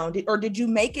readily known, or did you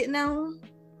make it known?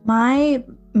 My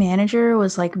manager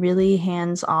was like really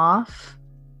hands off.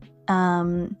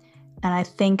 And I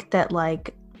think that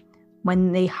like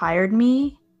when they hired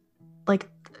me, like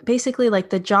basically like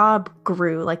the job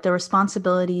grew, like the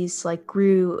responsibilities like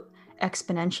grew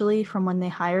exponentially from when they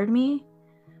hired me.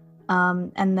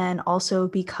 And then also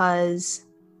because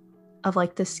of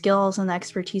like the skills and the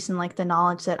expertise and like the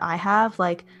knowledge that I have,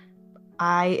 like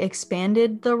I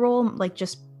expanded the role like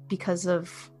just because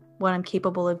of what I'm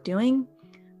capable of doing.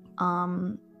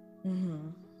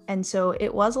 And so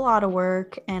it was a lot of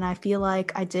work, and I feel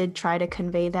like I did try to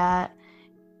convey that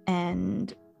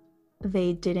and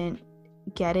they didn't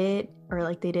get it, or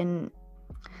like they didn't,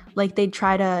 like they'd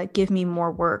try to give me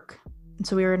more work. And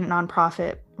so we're a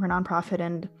nonprofit,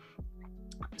 and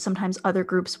sometimes other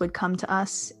groups would come to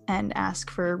us and ask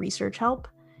for research help,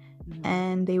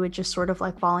 and they would just sort of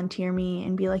like volunteer me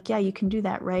and be like, yeah, you can do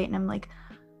that, right? And I'm like,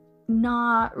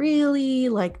 not really,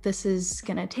 like this is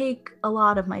gonna take a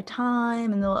lot of my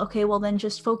time. And they'll, okay, well then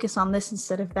just focus on this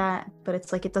instead of that. But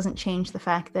it's like, it doesn't change the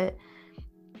fact that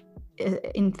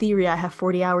in theory I have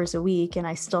 40 hours a week and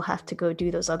I still have to go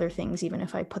do those other things even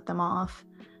if I put them off.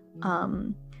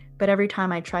 But every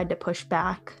time I tried to push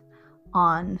back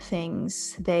on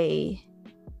things, they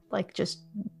like just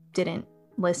didn't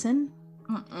listen.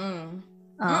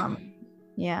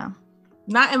 Yeah,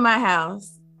 not in my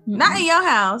house. Not in your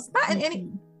house, not in any.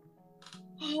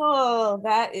 Oh,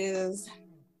 that is.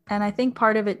 And I think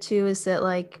part of it too is that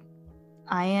like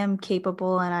I am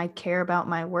capable and I care about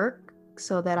my work,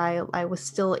 so that I was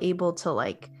still able to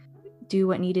like do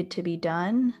what needed to be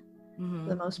done for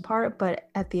the most part, but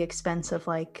at the expense of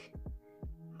like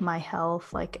my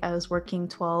health. Like I was working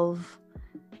 12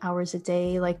 hours a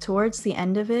day, like towards the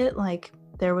end of it, like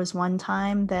there was one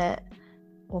time that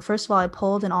well, first of all, I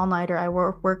pulled an all-nighter. I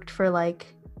worked for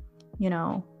like,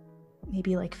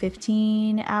 maybe like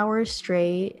 15 hours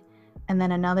straight. And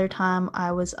then another time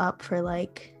I was up for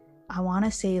like, I want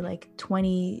to say like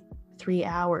 23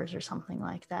 hours or something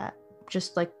like that.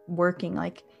 Just like working.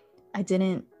 Like I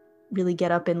didn't really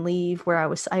get up and leave where I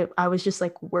was just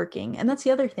like working. And that's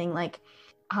the other thing. Like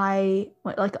I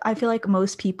feel like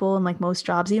most people and like most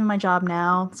jobs, even my job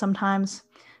now, sometimes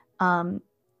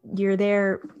you're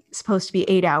there supposed to be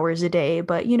 8 hours a day,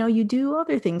 but you do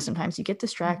other things. Sometimes you get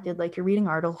distracted, like you're reading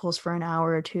articles for an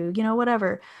hour or two,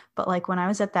 whatever. But like when I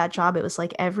was at that job, it was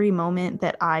like every moment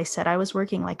that I said I was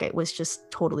working, like it was just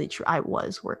totally true. I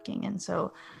was working. And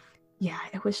so yeah,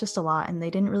 it was just a lot, and they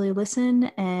didn't really listen,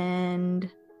 and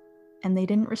they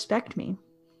didn't respect me.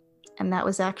 And that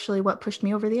was actually what pushed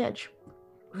me over the edge.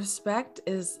 Respect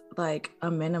is like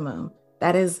a minimum.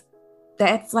 That's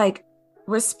like,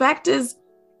 respect is,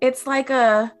 it's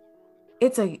a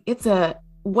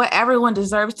what everyone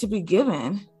deserves to be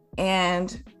given.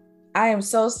 And I am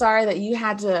so sorry that you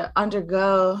had to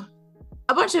undergo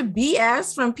a bunch of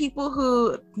BS from people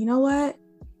who, you know what?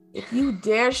 If you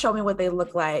dare show me what they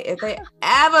look like, if they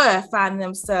ever find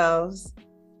themselves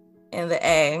in the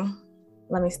A,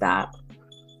 let me stop.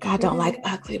 God, don't like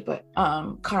ugly, but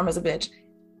karma's a bitch.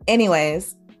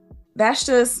 Anyways, that's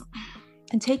just.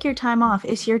 And take your time off.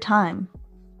 It's your time.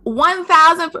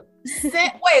 1000%.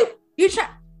 Wait,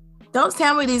 don't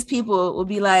tell me these people will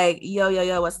be like,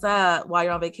 yo, what's up, while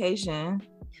you're on vacation.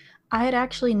 I had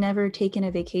actually never taken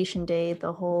a vacation day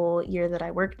the whole year that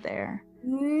I worked there.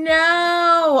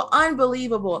 No,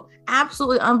 unbelievable.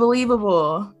 Absolutely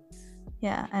unbelievable.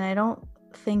 Yeah, and I don't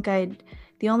think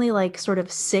the only like sort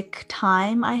of sick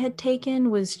time I had taken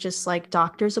was just like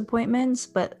doctor's appointments,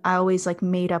 but I always like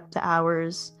made up the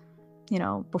hours,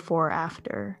 before or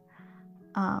after.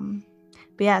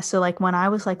 But yeah, so like when I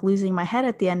was like losing my head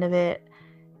at the end of it,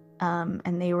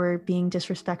 and they were being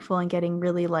disrespectful and getting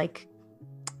really like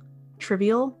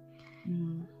trivial,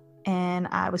 and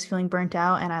I was feeling burnt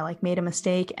out, and I like made a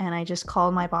mistake, and I just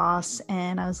called my boss,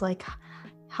 and I was like,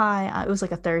 hi, it was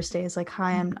like a Thursday. It's like,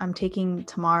 hi, I'm taking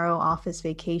tomorrow off as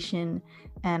vacation,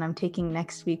 and I'm taking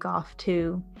next week off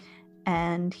too.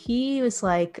 And he was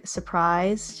like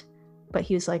surprised, but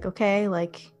he was like, okay,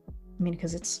 like, I mean,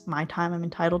 because it's my time, I'm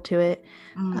entitled to it.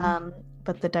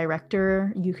 But the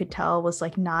director, you could tell, was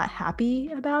like not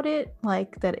happy about it,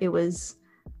 like that it was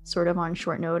sort of on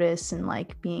short notice and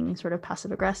like being sort of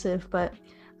passive aggressive. But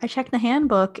I checked the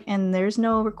handbook, and there's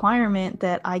no requirement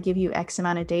that I give you X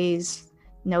amount of days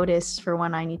notice for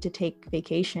when I need to take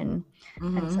vacation.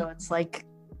 And so it's like,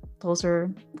 those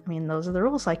are the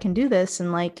rules. I can do this.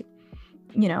 And like,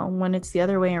 when it's the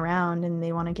other way around and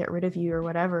they want to get rid of you or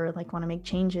whatever, like want to make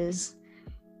changes,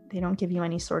 they don't give you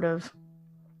any sort of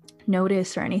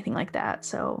notice or anything like that.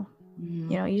 So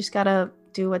you just gotta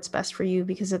do what's best for you,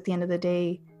 because at the end of the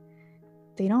day,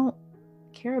 they don't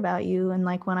care about you. And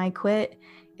like when I quit,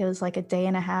 it was like a day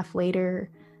and a half later,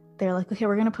 they're like, okay,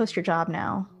 we're gonna post your job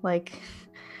now. Like,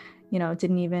 it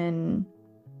didn't even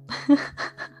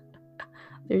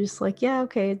they're just like, yeah,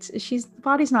 okay, the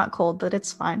body's not cold, but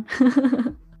it's fine.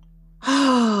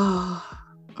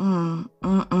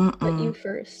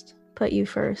 Put you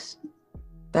first.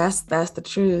 That's the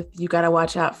truth. You got to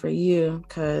watch out for you,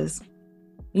 because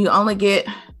you only get,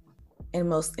 in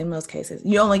most cases,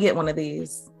 you only get one of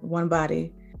these, one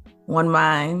body, one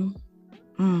mind.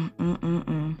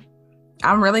 I'm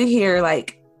really here,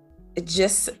 like,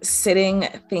 just sitting,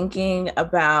 thinking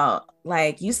about,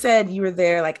 like, you said you were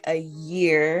there like a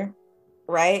year,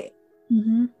 right?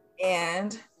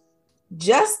 And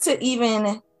just to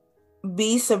even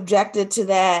be subjected to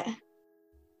that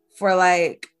for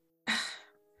like,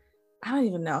 I don't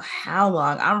even know how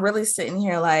long. I'm really sitting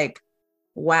here like,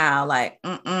 wow, like,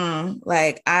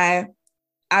 like I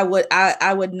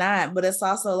would not. But it's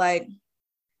also like,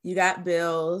 you got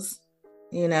bills,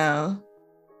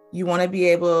 you want to be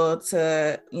able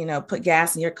to, put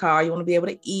gas in your car. You want to be able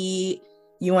to eat.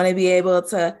 You want to be able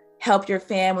to help your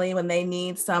family when they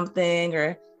need something,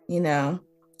 or,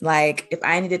 like if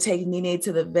I need to take Nene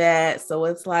to the vet. So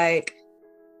it's like,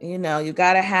 you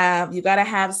gotta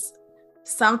have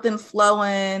something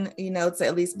flowing, to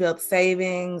at least build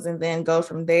savings and then go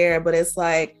from there. But it's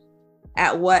like,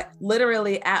 at what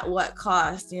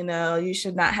cost? You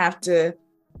should not have to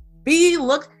be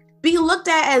looked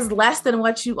at as less than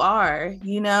what you are,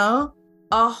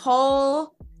 a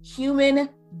whole human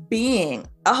being,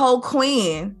 a whole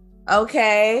queen,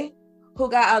 okay, who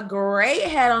got a great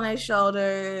head on their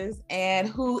shoulders, and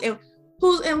who's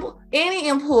any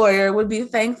employer would be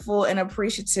thankful and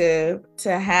appreciative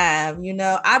to have.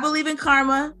 I believe in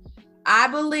karma. I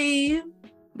believe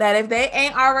that if they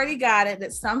ain't already got it,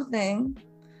 that something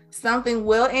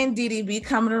will indeed be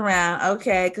coming around.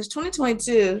 Okay, because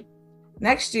 2022,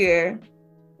 next year,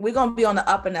 we're gonna be on the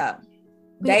up and up.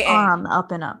 They are on the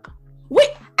up and up. We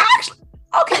actually,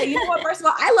 okay, you know what? First of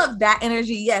all, I love that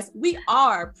energy. Yes, we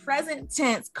are present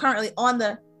tense currently on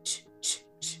the.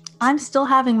 I'm still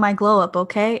having my glow up,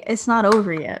 okay? It's not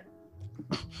over yet.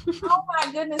 Oh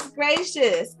my goodness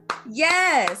gracious.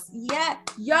 Yes. Yeah.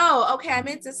 Yo, okay, I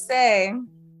meant to say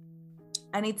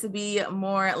I need to be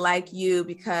more like you,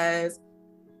 because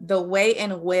the way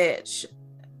in which,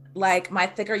 like, my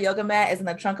thicker yoga mat is in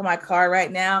the trunk of my car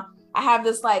right now. I have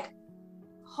this like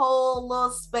whole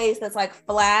little space that's like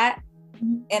flat,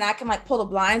 and I can like pull the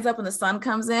blinds up when the sun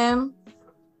comes in.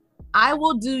 I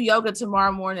will do yoga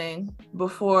tomorrow morning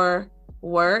before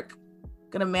work.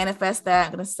 Gonna manifest that.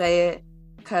 I'm gonna say it,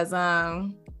 because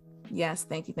yes,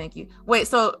 thank you. Wait,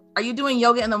 so are you doing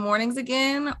yoga in the mornings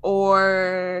again,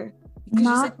 or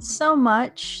not so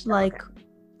much? Like,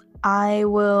 I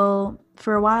will,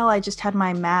 for a while I just had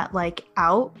my mat like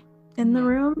out in the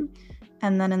room,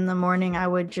 and then in the morning I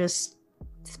would just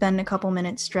spend a couple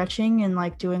minutes stretching and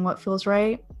like doing what feels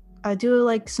right. I do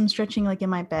like some stretching like in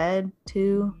my bed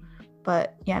too,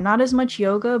 but yeah, not as much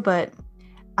yoga. But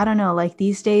I don't know, like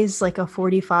these days, like a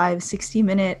 45-60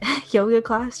 minute yoga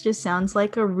class just sounds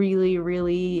like a really,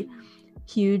 really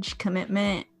huge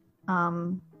commitment.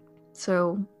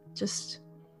 So just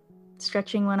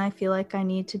stretching when I feel like I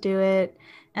need to do it.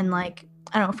 And like,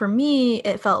 I don't know, for me,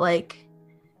 it felt like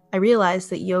I realized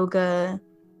that yoga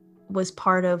was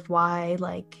part of why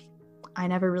like I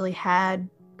never really had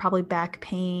probably back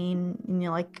pain. You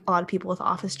know, like a lot of people with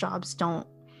office jobs don't,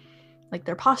 like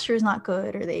their posture is not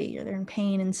good, or they're in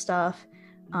pain and stuff.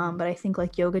 But I think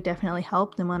like yoga definitely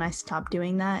helped. And when I stopped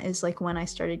doing that is like when I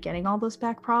started getting all those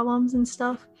back problems and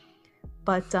stuff.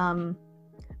 But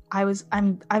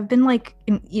I've been like,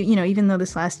 you know, even though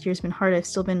this last year's been hard, I've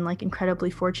still been like incredibly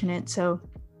fortunate. So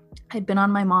I'd been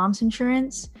on my mom's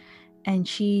insurance, and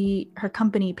her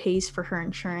company pays for her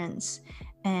insurance,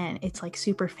 and it's like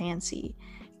super fancy.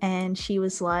 And she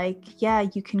was like, yeah,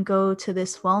 you can go to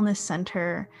this wellness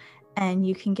center and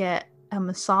you can get a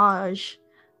massage,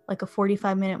 like a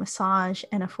 45-minute massage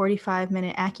and a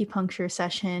 45-minute acupuncture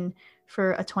session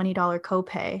for a $20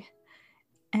 copay.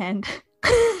 And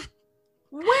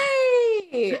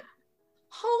wait,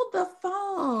 hold the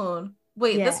phone.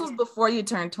 Wait, yeah. This was before you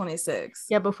turned 26.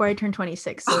 Yeah, before I turned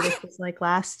 26. So this was like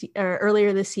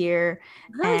earlier this year.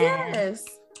 Girl, yes.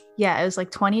 Yeah, it was like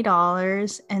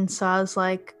 $20. And so I was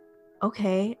like,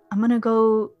 okay, I'm going to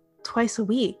go twice a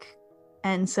week.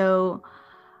 And so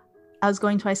I was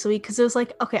going twice a week because it was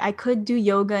like, okay, I could do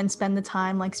yoga and spend the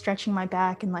time like stretching my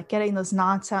back and like getting those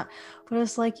knots out. But I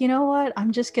was like, you know what?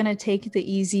 I'm just going to take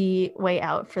the easy way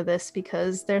out for this,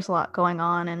 because there's a lot going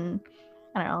on, and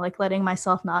I don't know, like letting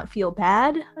myself not feel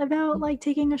bad about like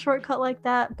taking a shortcut like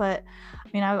that. But I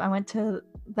mean, I went to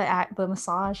the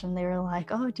massage, and they were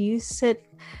like, oh, do you sit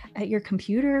at your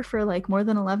computer for like more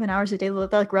than 11 hours a day? They're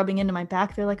like rubbing into my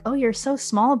back. They're like, oh, you're so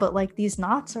small, but like these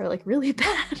knots are like really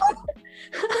bad.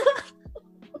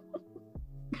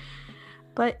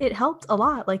 But it helped a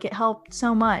lot. Like it helped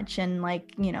so much, and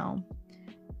like, you know,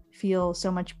 feel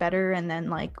so much better. And then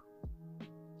like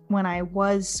when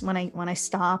I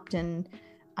stopped and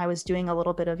I was doing a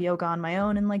little bit of yoga on my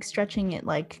own and like stretching it,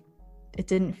 like it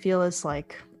didn't feel as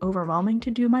like overwhelming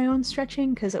to do my own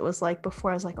stretching, because it was like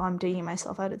before I was like, oh, I'm digging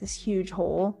myself out of this huge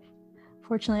hole.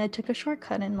 Fortunately, I took a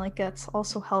shortcut, and like that's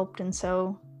also helped. And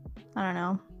so I don't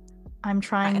know, I'm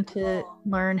trying to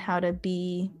learn how to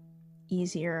be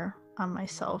easier on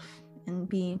myself and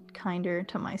be kinder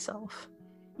to myself.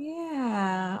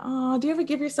 Yeah. Oh, do you ever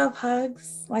give yourself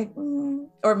hugs, like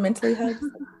or mentally hugs?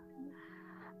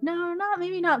 No,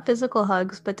 maybe not physical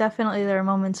hugs, but definitely there are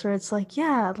moments where it's like,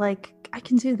 yeah, like I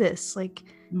can do this. Like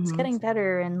it's getting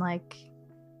better, and like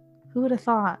who would have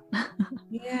thought?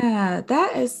 Yeah,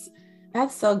 that's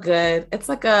so good. It's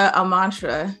like a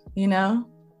mantra, you know?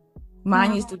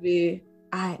 Mine used to be,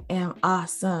 I am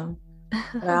awesome.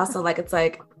 But I also like, it's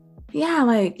like, yeah,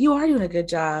 like you are doing a good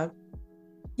job.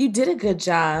 You did a good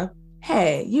job.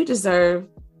 Hey, you deserve,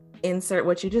 insert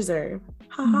what you deserve.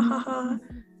 Ha ha ha ha.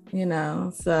 You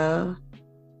know, so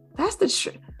that's the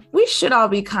truth. We should all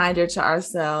be kinder to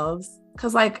ourselves,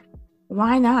 because like,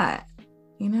 why not?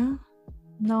 You know?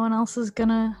 No one else is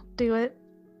gonna do it.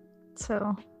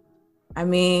 So I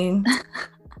mean,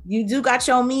 you do got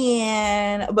your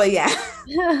man, but yeah.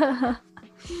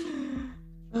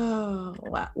 Oh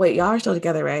wow. Wait, y'all are still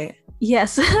together, right?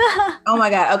 Yes. Oh my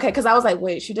God. Okay, because I was like,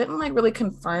 wait, she didn't like really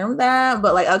confirm that,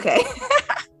 but like, okay.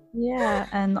 Yeah,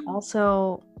 and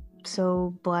also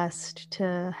so blessed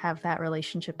to have that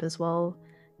relationship as well.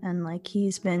 And like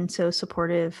he's been so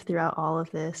supportive throughout all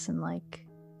of this and like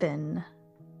been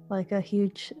like a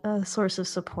huge source of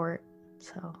support.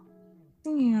 So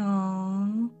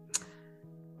yeah.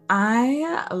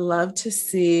 I love to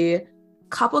see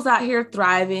couples out here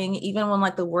thriving, even when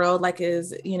like the world like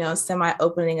is, you know, semi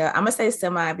opening up. I'm gonna say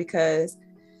semi because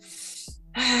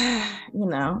you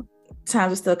know,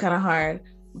 times are still kind of hard.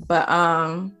 But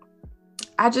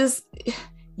I just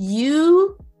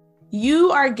you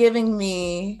are giving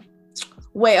me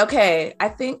okay. I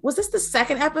think was this the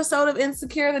second episode of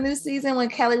Insecure, the new season, when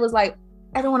Kelly was like,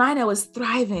 everyone I know is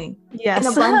thriving yes.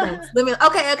 in abundance.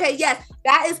 Okay, yes.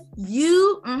 That is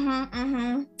you.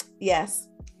 Yes.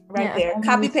 Right there.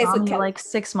 Copy paste with Kelly. Like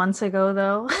 6 months ago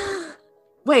though.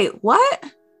 Wait, what?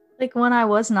 Like when I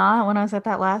was at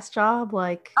that last job,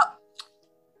 like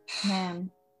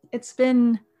man, it's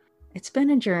been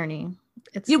a journey.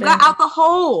 You got out the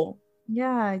hole.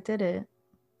 Yeah, I did it.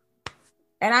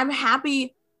 And I'm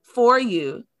happy for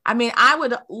you. I mean,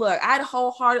 I'd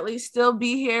wholeheartedly still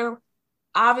be here.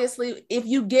 Obviously, if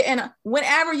you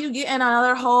whenever you get in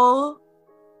another hole,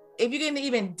 if you get in an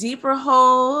even deeper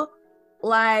hole,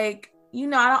 like, you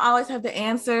know, I don't always have the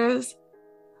answers,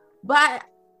 but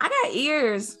I got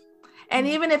ears. And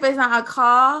even if it's not a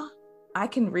call, I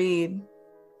can read.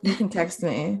 You can text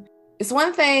me. It's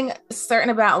one thing certain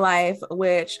about life,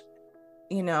 which,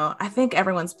 you know, I think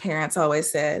everyone's parents always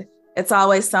said, it's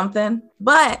always something,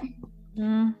 but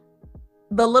the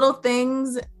little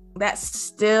things that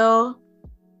still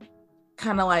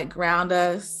kind of like ground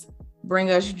us, bring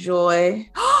us joy.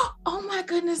 Oh my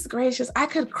goodness gracious. I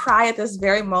could cry at this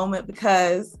very moment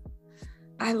because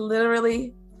I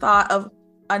literally thought of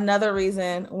another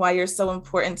reason why you're so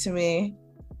important to me.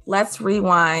 Let's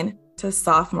rewind to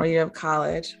sophomore year of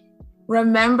college.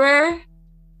 Remember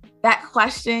that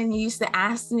question you used to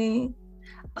ask me?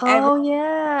 Oh,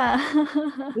 yeah.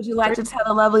 Would you like to tell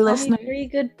the lovely listener? 3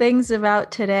 good things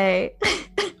about today.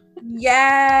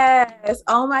 Yes.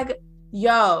 Oh my God.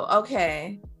 Yo,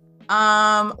 okay.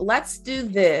 Let's do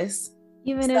this.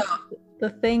 Even if the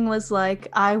thing was like,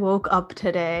 I woke up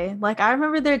today. Like, I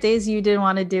remember there are days you didn't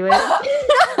want to do it.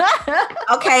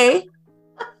 Okay.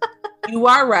 You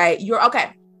are right. You're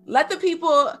okay.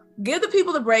 Give the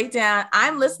people the breakdown.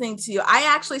 I'm listening to you. I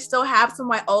actually still have some of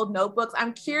my old notebooks.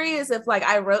 I'm curious if like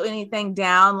I wrote anything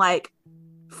down like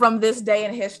from this day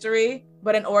in history,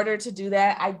 but in order to do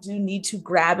that, I do need to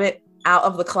grab it out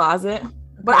of the closet.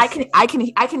 But I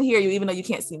can hear you even though you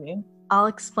can't see me. I'll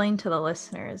explain to the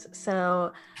listeners.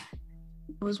 So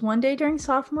it was one day during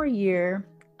sophomore year.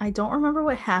 I don't remember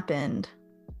what happened.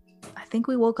 I think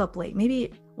we woke up late.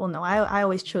 Maybe, well, no, I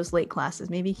always chose late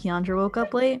classes. Maybe Keandra woke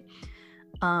up late.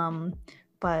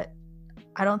 But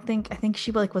I think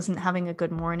she like wasn't having a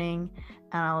good morning.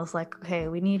 And I was like, okay,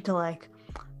 we need to like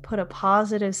put a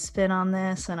positive spin on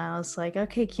this. And I was like,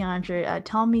 okay, Keandra,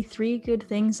 tell me 3 good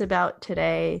things about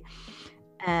today.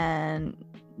 And,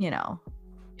 you know,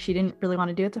 she didn't really want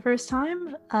to do it the first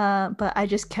time, but I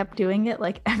just kept doing it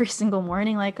like every single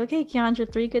morning, like, okay,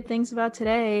 Keandra, 3 good things about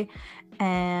today.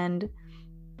 And,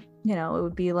 you know, it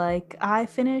would be like, I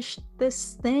finished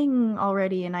this thing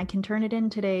already and I can turn it in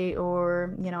today.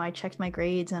 Or, you know, I checked my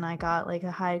grades and I got like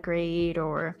a high grade,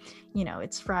 or, you know,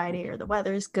 it's Friday or the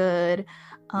weather's good.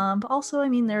 But also, I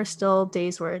mean, there are still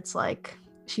days where it's like,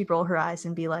 she'd roll her eyes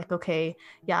and be like, okay,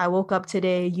 yeah, I woke up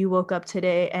today, you woke up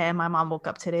today, and my mom woke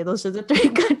up today. Those are the 3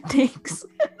 good things.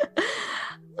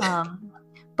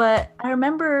 But I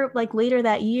remember like later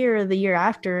that year, the year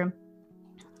after,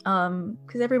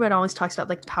 because everybody always talks about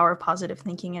like the power of positive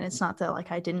thinking, and it's not that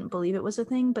like I didn't believe it was a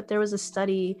thing, but there was a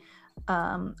study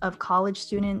of college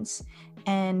students,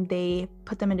 and they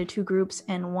put them into 2 groups,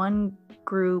 and one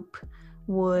group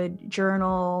would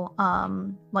journal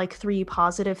like 3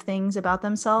 positive things about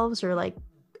themselves, or like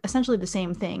essentially the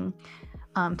same thing,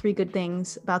 3 good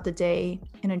things about the day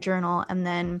in a journal, and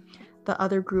then the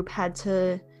other group had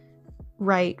to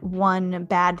write 1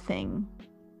 bad thing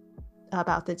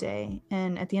about the day.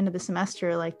 And at the end of the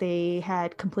semester, like they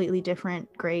had completely different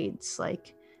grades.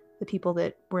 Like the people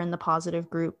that were in the positive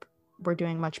group were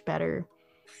doing much better.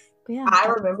 But yeah, I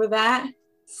remember that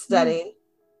study.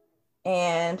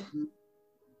 And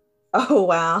oh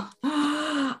wow.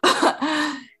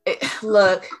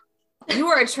 Look, you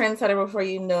were a trendsetter before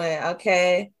you knew it.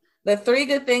 Okay, the 3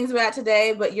 good things about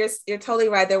today, but you're totally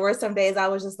right. There were some days I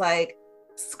was just like,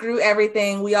 screw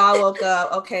everything, we all woke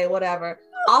up, okay, whatever.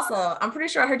 Also, I'm pretty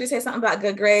sure I heard you say something about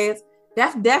good grades.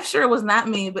 Def sure was not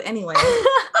me, but anyway.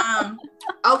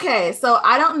 Okay, so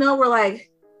I don't know where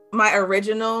like my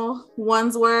original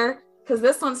ones were, because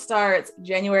this one starts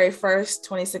January 1st,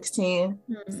 2016.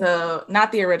 So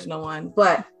not the original one,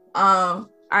 but all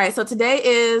right. So today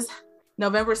is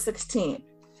November 16th.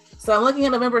 So I'm looking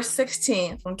at November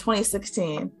 16th from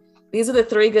 2016. These are the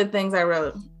 3 good things I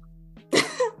wrote.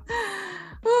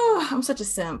 Oh, I'm such a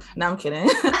simp. No, I'm kidding.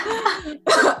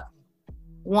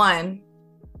 1,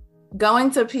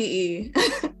 going to PE.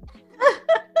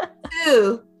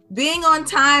 2, being on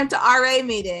time to RA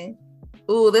meeting.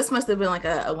 Ooh, this must have been like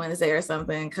a Wednesday or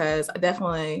something, because I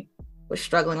definitely was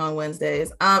struggling on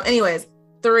Wednesdays. Anyways,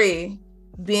 3,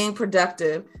 being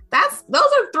productive. Those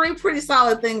are 3 pretty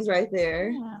solid things right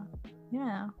there.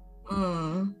 Yeah.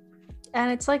 And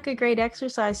it's like a great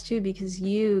exercise too, because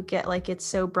you get like, it's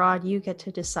so broad, you get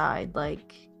to decide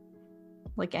like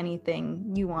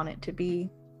anything you want it to be,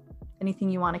 anything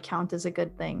you want to count as a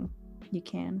good thing, you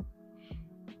can.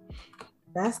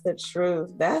 That's the truth.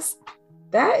 That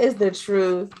is the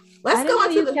truth. Let's go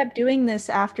into you kept doing this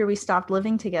after we stopped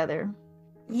living together.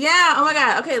 Yeah. Oh my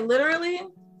God. Okay. Literally.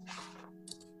 All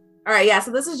right. Yeah.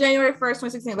 So this is January 1st,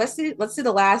 2016. Let's see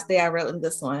the last day I wrote in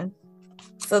this one.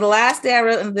 So the last day I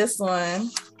wrote in this one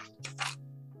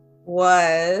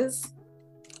was,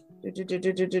 all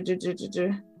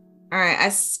right, I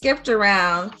skipped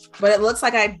around, but it looks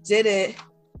like I did it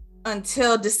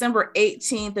until December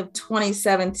 18th of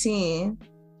 2017.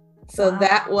 So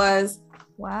that was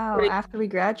after we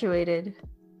graduated.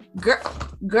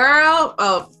 Girl,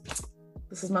 oh,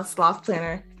 this is my sloth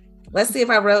planner. Let's see if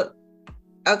I wrote,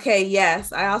 okay,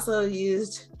 yes, I also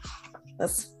used,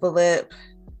 let's flip.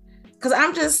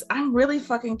 Because I'm really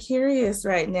fucking curious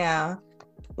right now.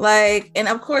 Like, and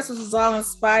of course, this was all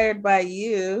inspired by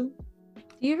you. Do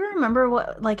you even remember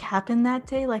what like happened that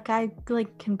day? Like, I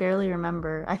like can barely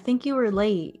remember. I think you were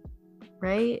late,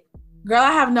 right? Girl,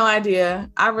 I have no idea.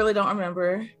 I really don't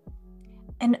remember.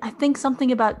 And I think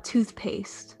something about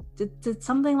toothpaste. Did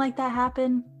something like that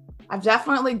happen? I've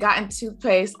definitely gotten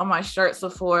toothpaste on my shirts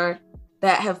before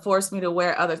that have forced me to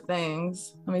wear other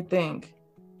things. Let me think.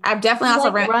 I've definitely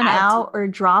also run out or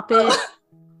drop it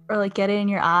or like get it in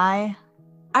your eye.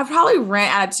 I probably ran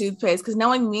out of toothpaste because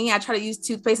knowing me, I try to use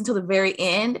toothpaste until the very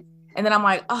end. And then I'm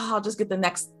like, oh, I'll just get the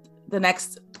next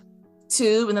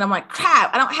tube. And then I'm like,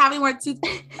 crap, I don't have any more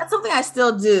toothpaste. That's something I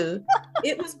still do.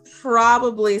 It was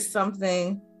probably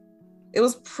something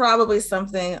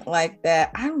like that.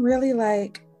 I'm really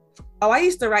like, I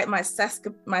used to write my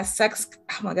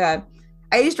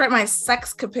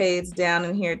sexcapades down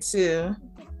in here too.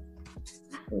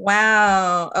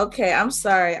 Wow. Okay. I'm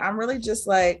sorry. I'm really just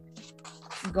like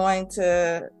going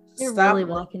to You're really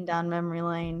walking down memory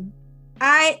lane.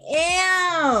 I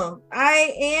am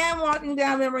walking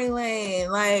down memory lane.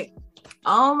 Like,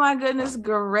 oh my goodness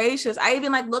gracious. I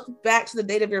even like looked back to the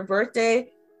date of your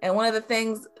birthday. And one of the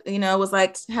things, was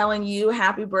like telling you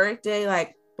happy birthday.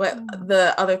 Like, but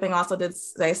the other thing also did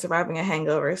say surviving a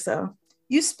hangover. So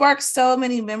you sparked so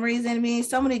many memories in me,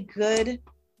 so many good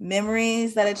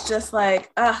memories that it's just like,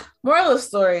 moral of the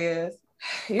story is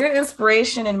you're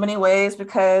inspiration in many ways,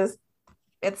 because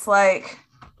it's like,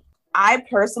 I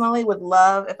personally would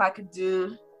like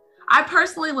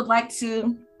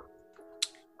to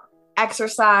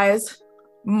exercise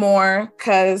more,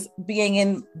 because being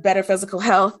in better physical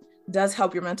health does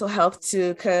help your mental health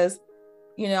too. Because,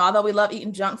 although we love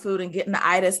eating junk food and getting the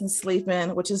itis and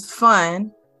sleeping, which is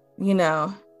fun,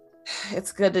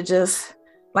 it's good to just,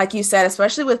 like you said,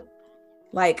 especially with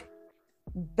like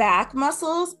back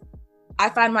muscles, I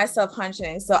find myself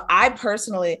hunching. So I'm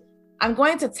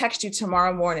going to text you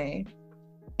tomorrow morning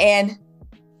and,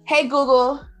 hey,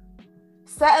 Google,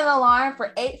 set an alarm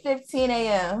for 8:15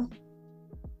 a.m.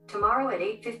 Tomorrow at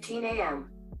 8:15 a.m.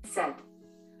 Set.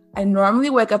 I normally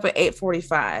wake up at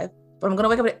 8:45, but I'm going to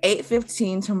wake up at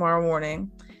 8:15 tomorrow morning.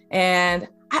 And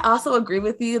I also agree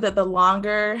with you that the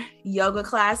longer yoga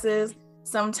classes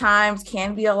sometimes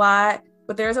can be a lot,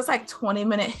 but there's this like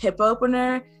 20-minute hip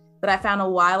opener that I found a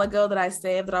while ago that I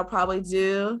saved that I'll probably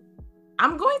do.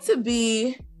 I'm going to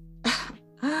be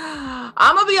on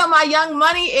my Young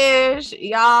Money-ish,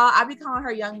 y'all. I be calling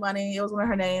her Young Money. It was one of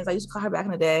her names. I used to call her back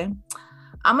in the day.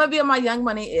 I'm going to be on my Young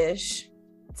Money-ish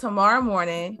tomorrow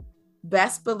morning.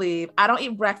 Best believe. I don't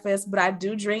eat breakfast, but I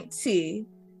do drink tea.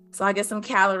 So I get some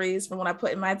calories from what I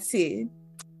put in my tea.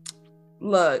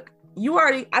 Look,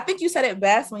 I think you said it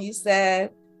best when you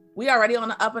said we already on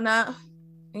the up and up,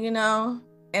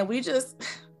 and we just.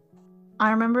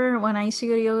 I remember when I used to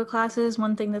go to yoga classes,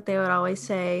 one thing that they would always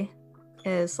say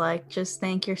is like, just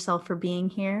thank yourself for being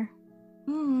here.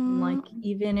 Like,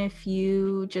 even if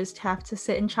you just have to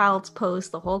sit in child's pose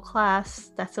the whole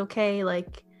class, that's okay.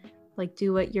 Like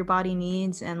do what your body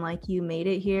needs, and like you made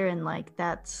it here, and like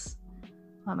that's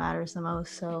what matters the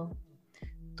most. So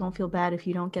don't feel bad if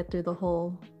you don't get through the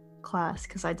whole class,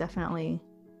 because I definitely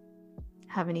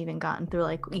haven't even gotten through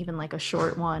like even like a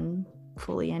short one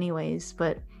fully anyways.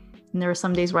 But there were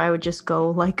some days where I would just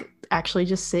go like actually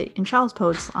just sit in child's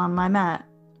pose on my mat.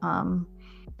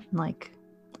 Like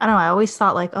I don't know, I always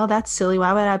thought like, oh, that's silly,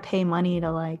 why would I pay money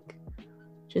to like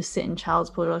just sit in child's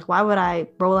pose? Like, why would I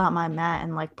roll out my mat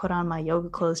and like put on my yoga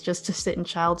clothes just to sit in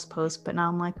child's pose? But now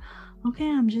I'm like, okay,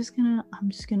 I'm just gonna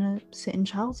sit in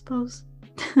child's pose.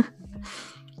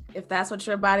 If that's what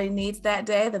your body needs that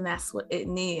day, then that's what it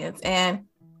needs. And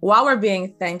while we're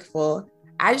being thankful,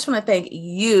 I just want to thank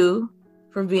you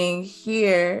for being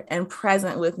here and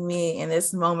present with me in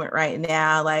this moment right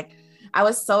now. Like, I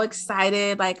was so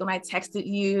excited, like when I texted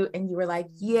you and you were like,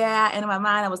 yeah. And in my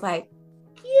mind, I was like,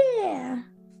 yeah.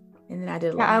 And then I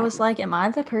did. Yeah, I was like, am I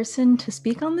the person to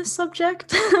speak on this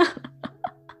subject?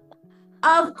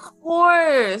 Of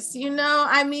course,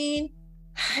 I mean,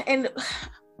 and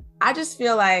I just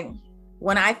feel like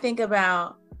when I think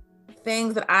about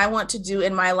things that I want to do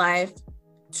in my life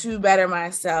to better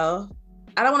myself,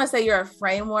 I don't want to say you're a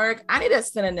framework. I need a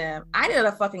synonym. I need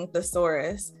a fucking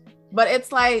thesaurus. But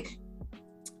it's like,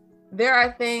 there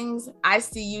are things I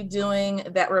see you doing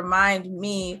that remind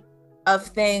me of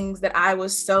things that I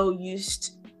was so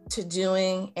used to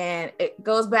doing. And it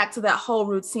goes back to that whole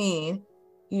routine,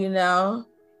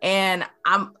 and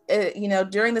I'm,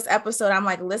 during this episode, I'm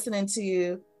like listening to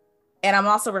you and I'm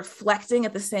also reflecting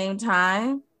at the same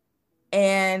time.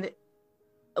 And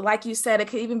like you said, it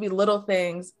could even be little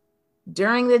things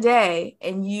during the day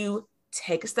and you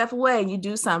take a step away and you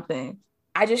do something.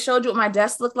 I just showed you what my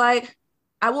desk looked like.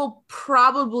 I will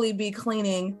probably be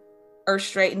cleaning or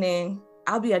straightening.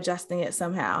 I'll be adjusting it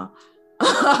somehow,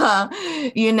 because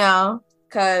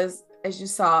as you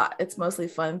saw, it's mostly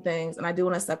fun things. And I do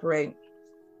want to separate,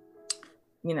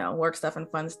 work stuff and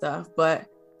fun stuff, but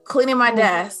cleaning my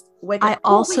desk. I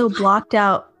also blocked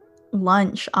out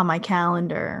lunch on my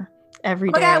calendar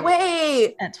every day. God,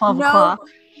 wait. At 12 o'clock.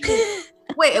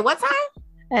 Wait, at what time?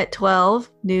 At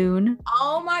 12 noon.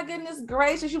 Oh my goodness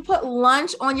gracious. You put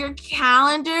lunch on your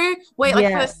calendar? Wait,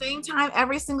 like for the same time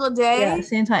every single day? Yeah,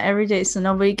 same time every day. So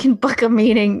nobody can book a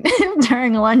meeting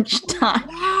during lunchtime.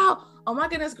 Wow. Oh my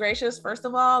goodness gracious. First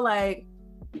of all, like,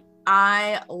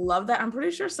 I love that. I'm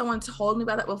pretty sure someone told me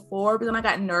about that before, but then I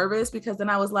got nervous because then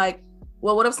I was like,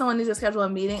 well, what if someone needs to schedule a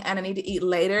meeting and I need to eat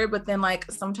later? But then like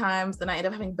sometimes then I end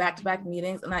up having back-to-back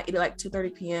meetings and I eat at like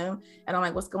 2:30 p.m. and I'm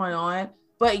like, what's going on?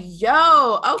 But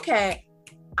okay.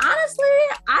 Honestly,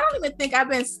 I don't even think I've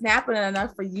been snapping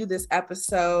enough for you this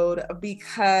episode,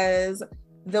 because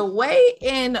the way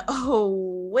in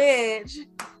which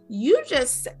you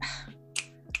just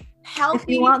healthy. If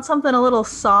you want something a little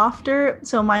softer,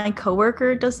 so my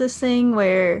coworker does this thing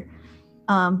where,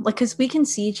 because we can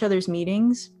see each other's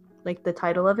meetings, like the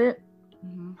title of it,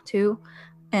 too,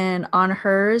 and on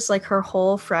hers, like her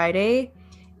whole Friday,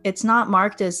 it's not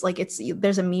marked as like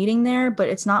there's a meeting there, but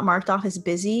it's not marked off as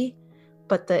busy,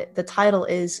 but the title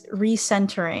is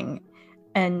recentering.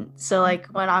 And so like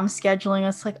when I'm scheduling,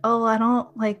 it's like, oh, I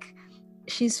don't like,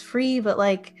 she's free, but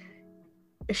like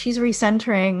she's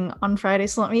recentering on Friday,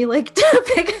 so let me like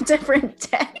pick a different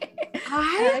day.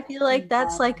 I feel like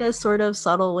that's like a sort of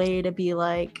subtle way to be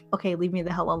like, okay, leave me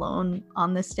the hell alone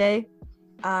on this day.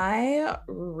 I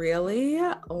really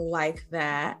like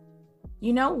that.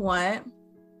 You know what?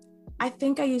 I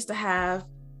think I used to have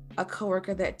a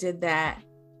coworker that did that,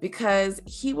 because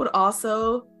he would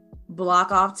also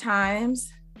block off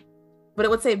times, but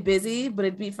it would say busy, but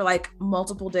it'd be for like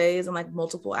multiple days and like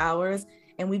multiple hours.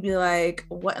 And we'd be like,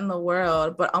 what in the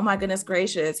world? But oh my goodness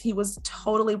gracious, he was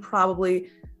totally probably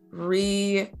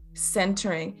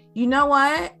recentering. You know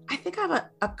what? I think I have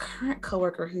a current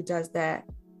coworker who does that,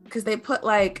 because they put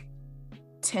like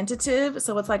tentative.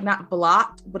 So it's like not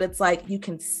blocked, but it's like you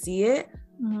can see it.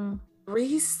 Mm-hmm.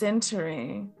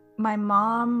 Recentering. My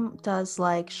mom does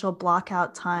like, she'll block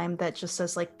out time that just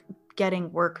says like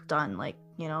getting work done, like,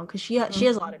 because she has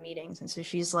a lot of meetings, and so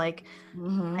she's like,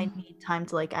 I need time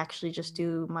to like actually just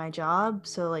do my job.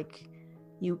 So like,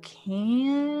 you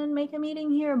can make a meeting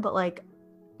here, but like,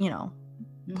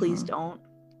 please don't.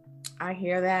 I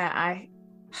hear that.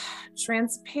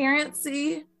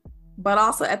 Transparency, but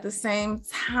also at the same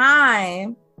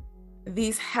time,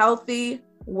 these healthy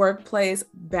workplace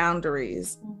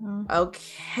boundaries.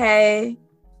 Okay.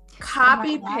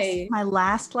 Copy paste. My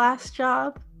last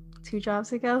job, 2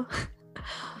 jobs ago,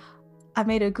 I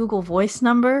made a Google Voice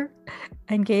number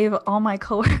and gave all my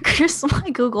coworkers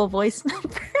my Google Voice number.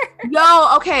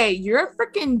 Yo, okay, you're a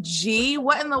freaking G.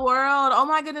 What in the world? Oh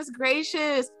my goodness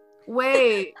gracious.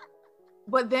 Wait,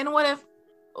 but then what if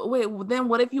Wait, then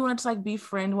what if you wanted to like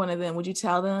befriend one of them? Would you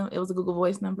tell them it was a Google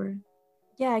Voice number?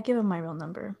 Yeah, I give him my real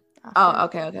number. Oh,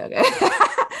 okay.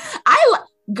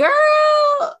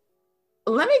 Girl,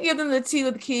 let me give them the Tea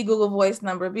with Key Google Voice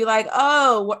number. Be like,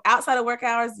 oh, we're outside of work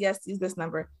hours. Yes, use this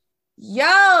number.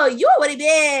 Yo, you a witty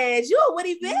bitch. You a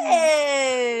witty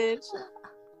bitch.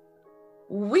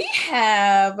 We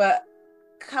have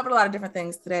covered a lot of different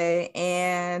things today,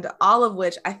 and all of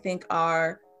which I think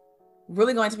are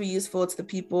really going to be useful to the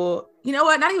people. You know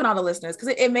what? Not even all the listeners, because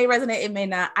it may resonate, it may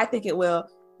not. I think it will.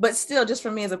 But still, just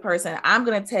for me as a person, I'm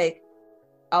going to take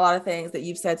a lot of things that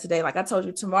you've said today. Like I told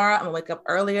you, tomorrow, I'm going to wake up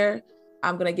earlier.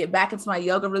 I'm going to get back into my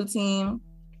yoga routine.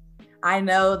 I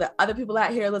know that other people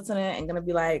out here listening and going to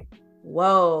be like,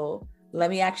 whoa, let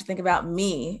me actually think about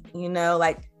me. You know,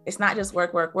 like it's not just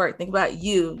work. Think about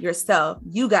you, yourself.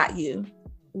 You got you.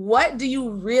 What do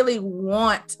you really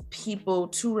want people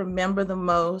to remember the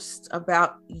most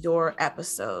about your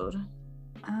episode?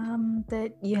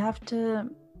 That you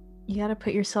got to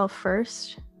put yourself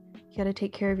first. You got to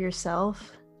take care of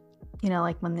yourself. You know,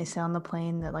 like when they say on the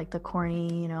plane that like the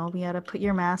corny, you know, we got to put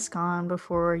your mask on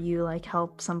before you like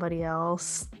help somebody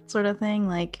else sort of thing.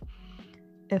 Like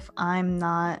if I'm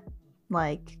not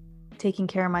like taking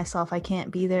care of myself, I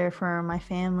can't be there for my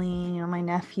family, you know, my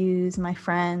nephews, my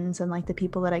friends, and like the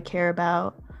people that I care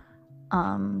about.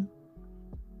 And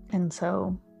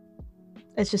so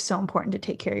it's just so important to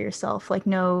take care of yourself. Like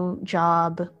no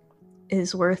job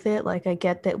is worth it. Like I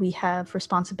get that we have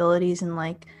responsibilities and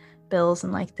like bills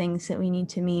and like things that we need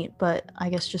to meet, but I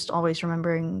guess just always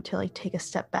remembering to like take a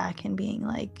step back and being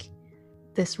like,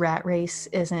 this rat race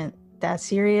isn't that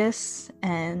serious.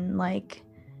 And like,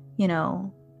 you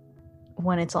know,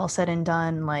 when it's all said and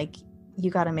done, like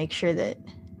you got to make sure that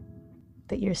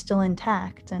you're still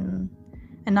intact and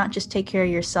not just take care of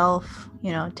yourself,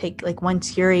 you know, take like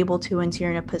once you're able to, once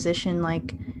you're in a position,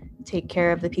 like take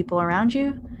care of the people around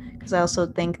you. Because I also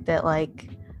think that like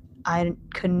I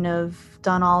couldn't have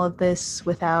done all of this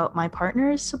without my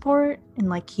partner's support, and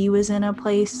like he was in a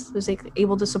place, was like,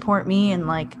 able to support me, and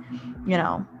like, you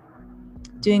know,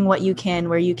 doing what you can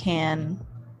where you can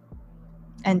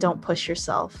and don't push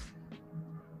yourself,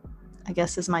 I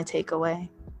guess, is my takeaway.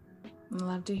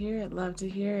 Love to hear it. Love to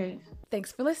hear it.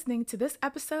 Thanks for listening to this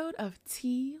episode of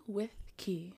Tea with Key.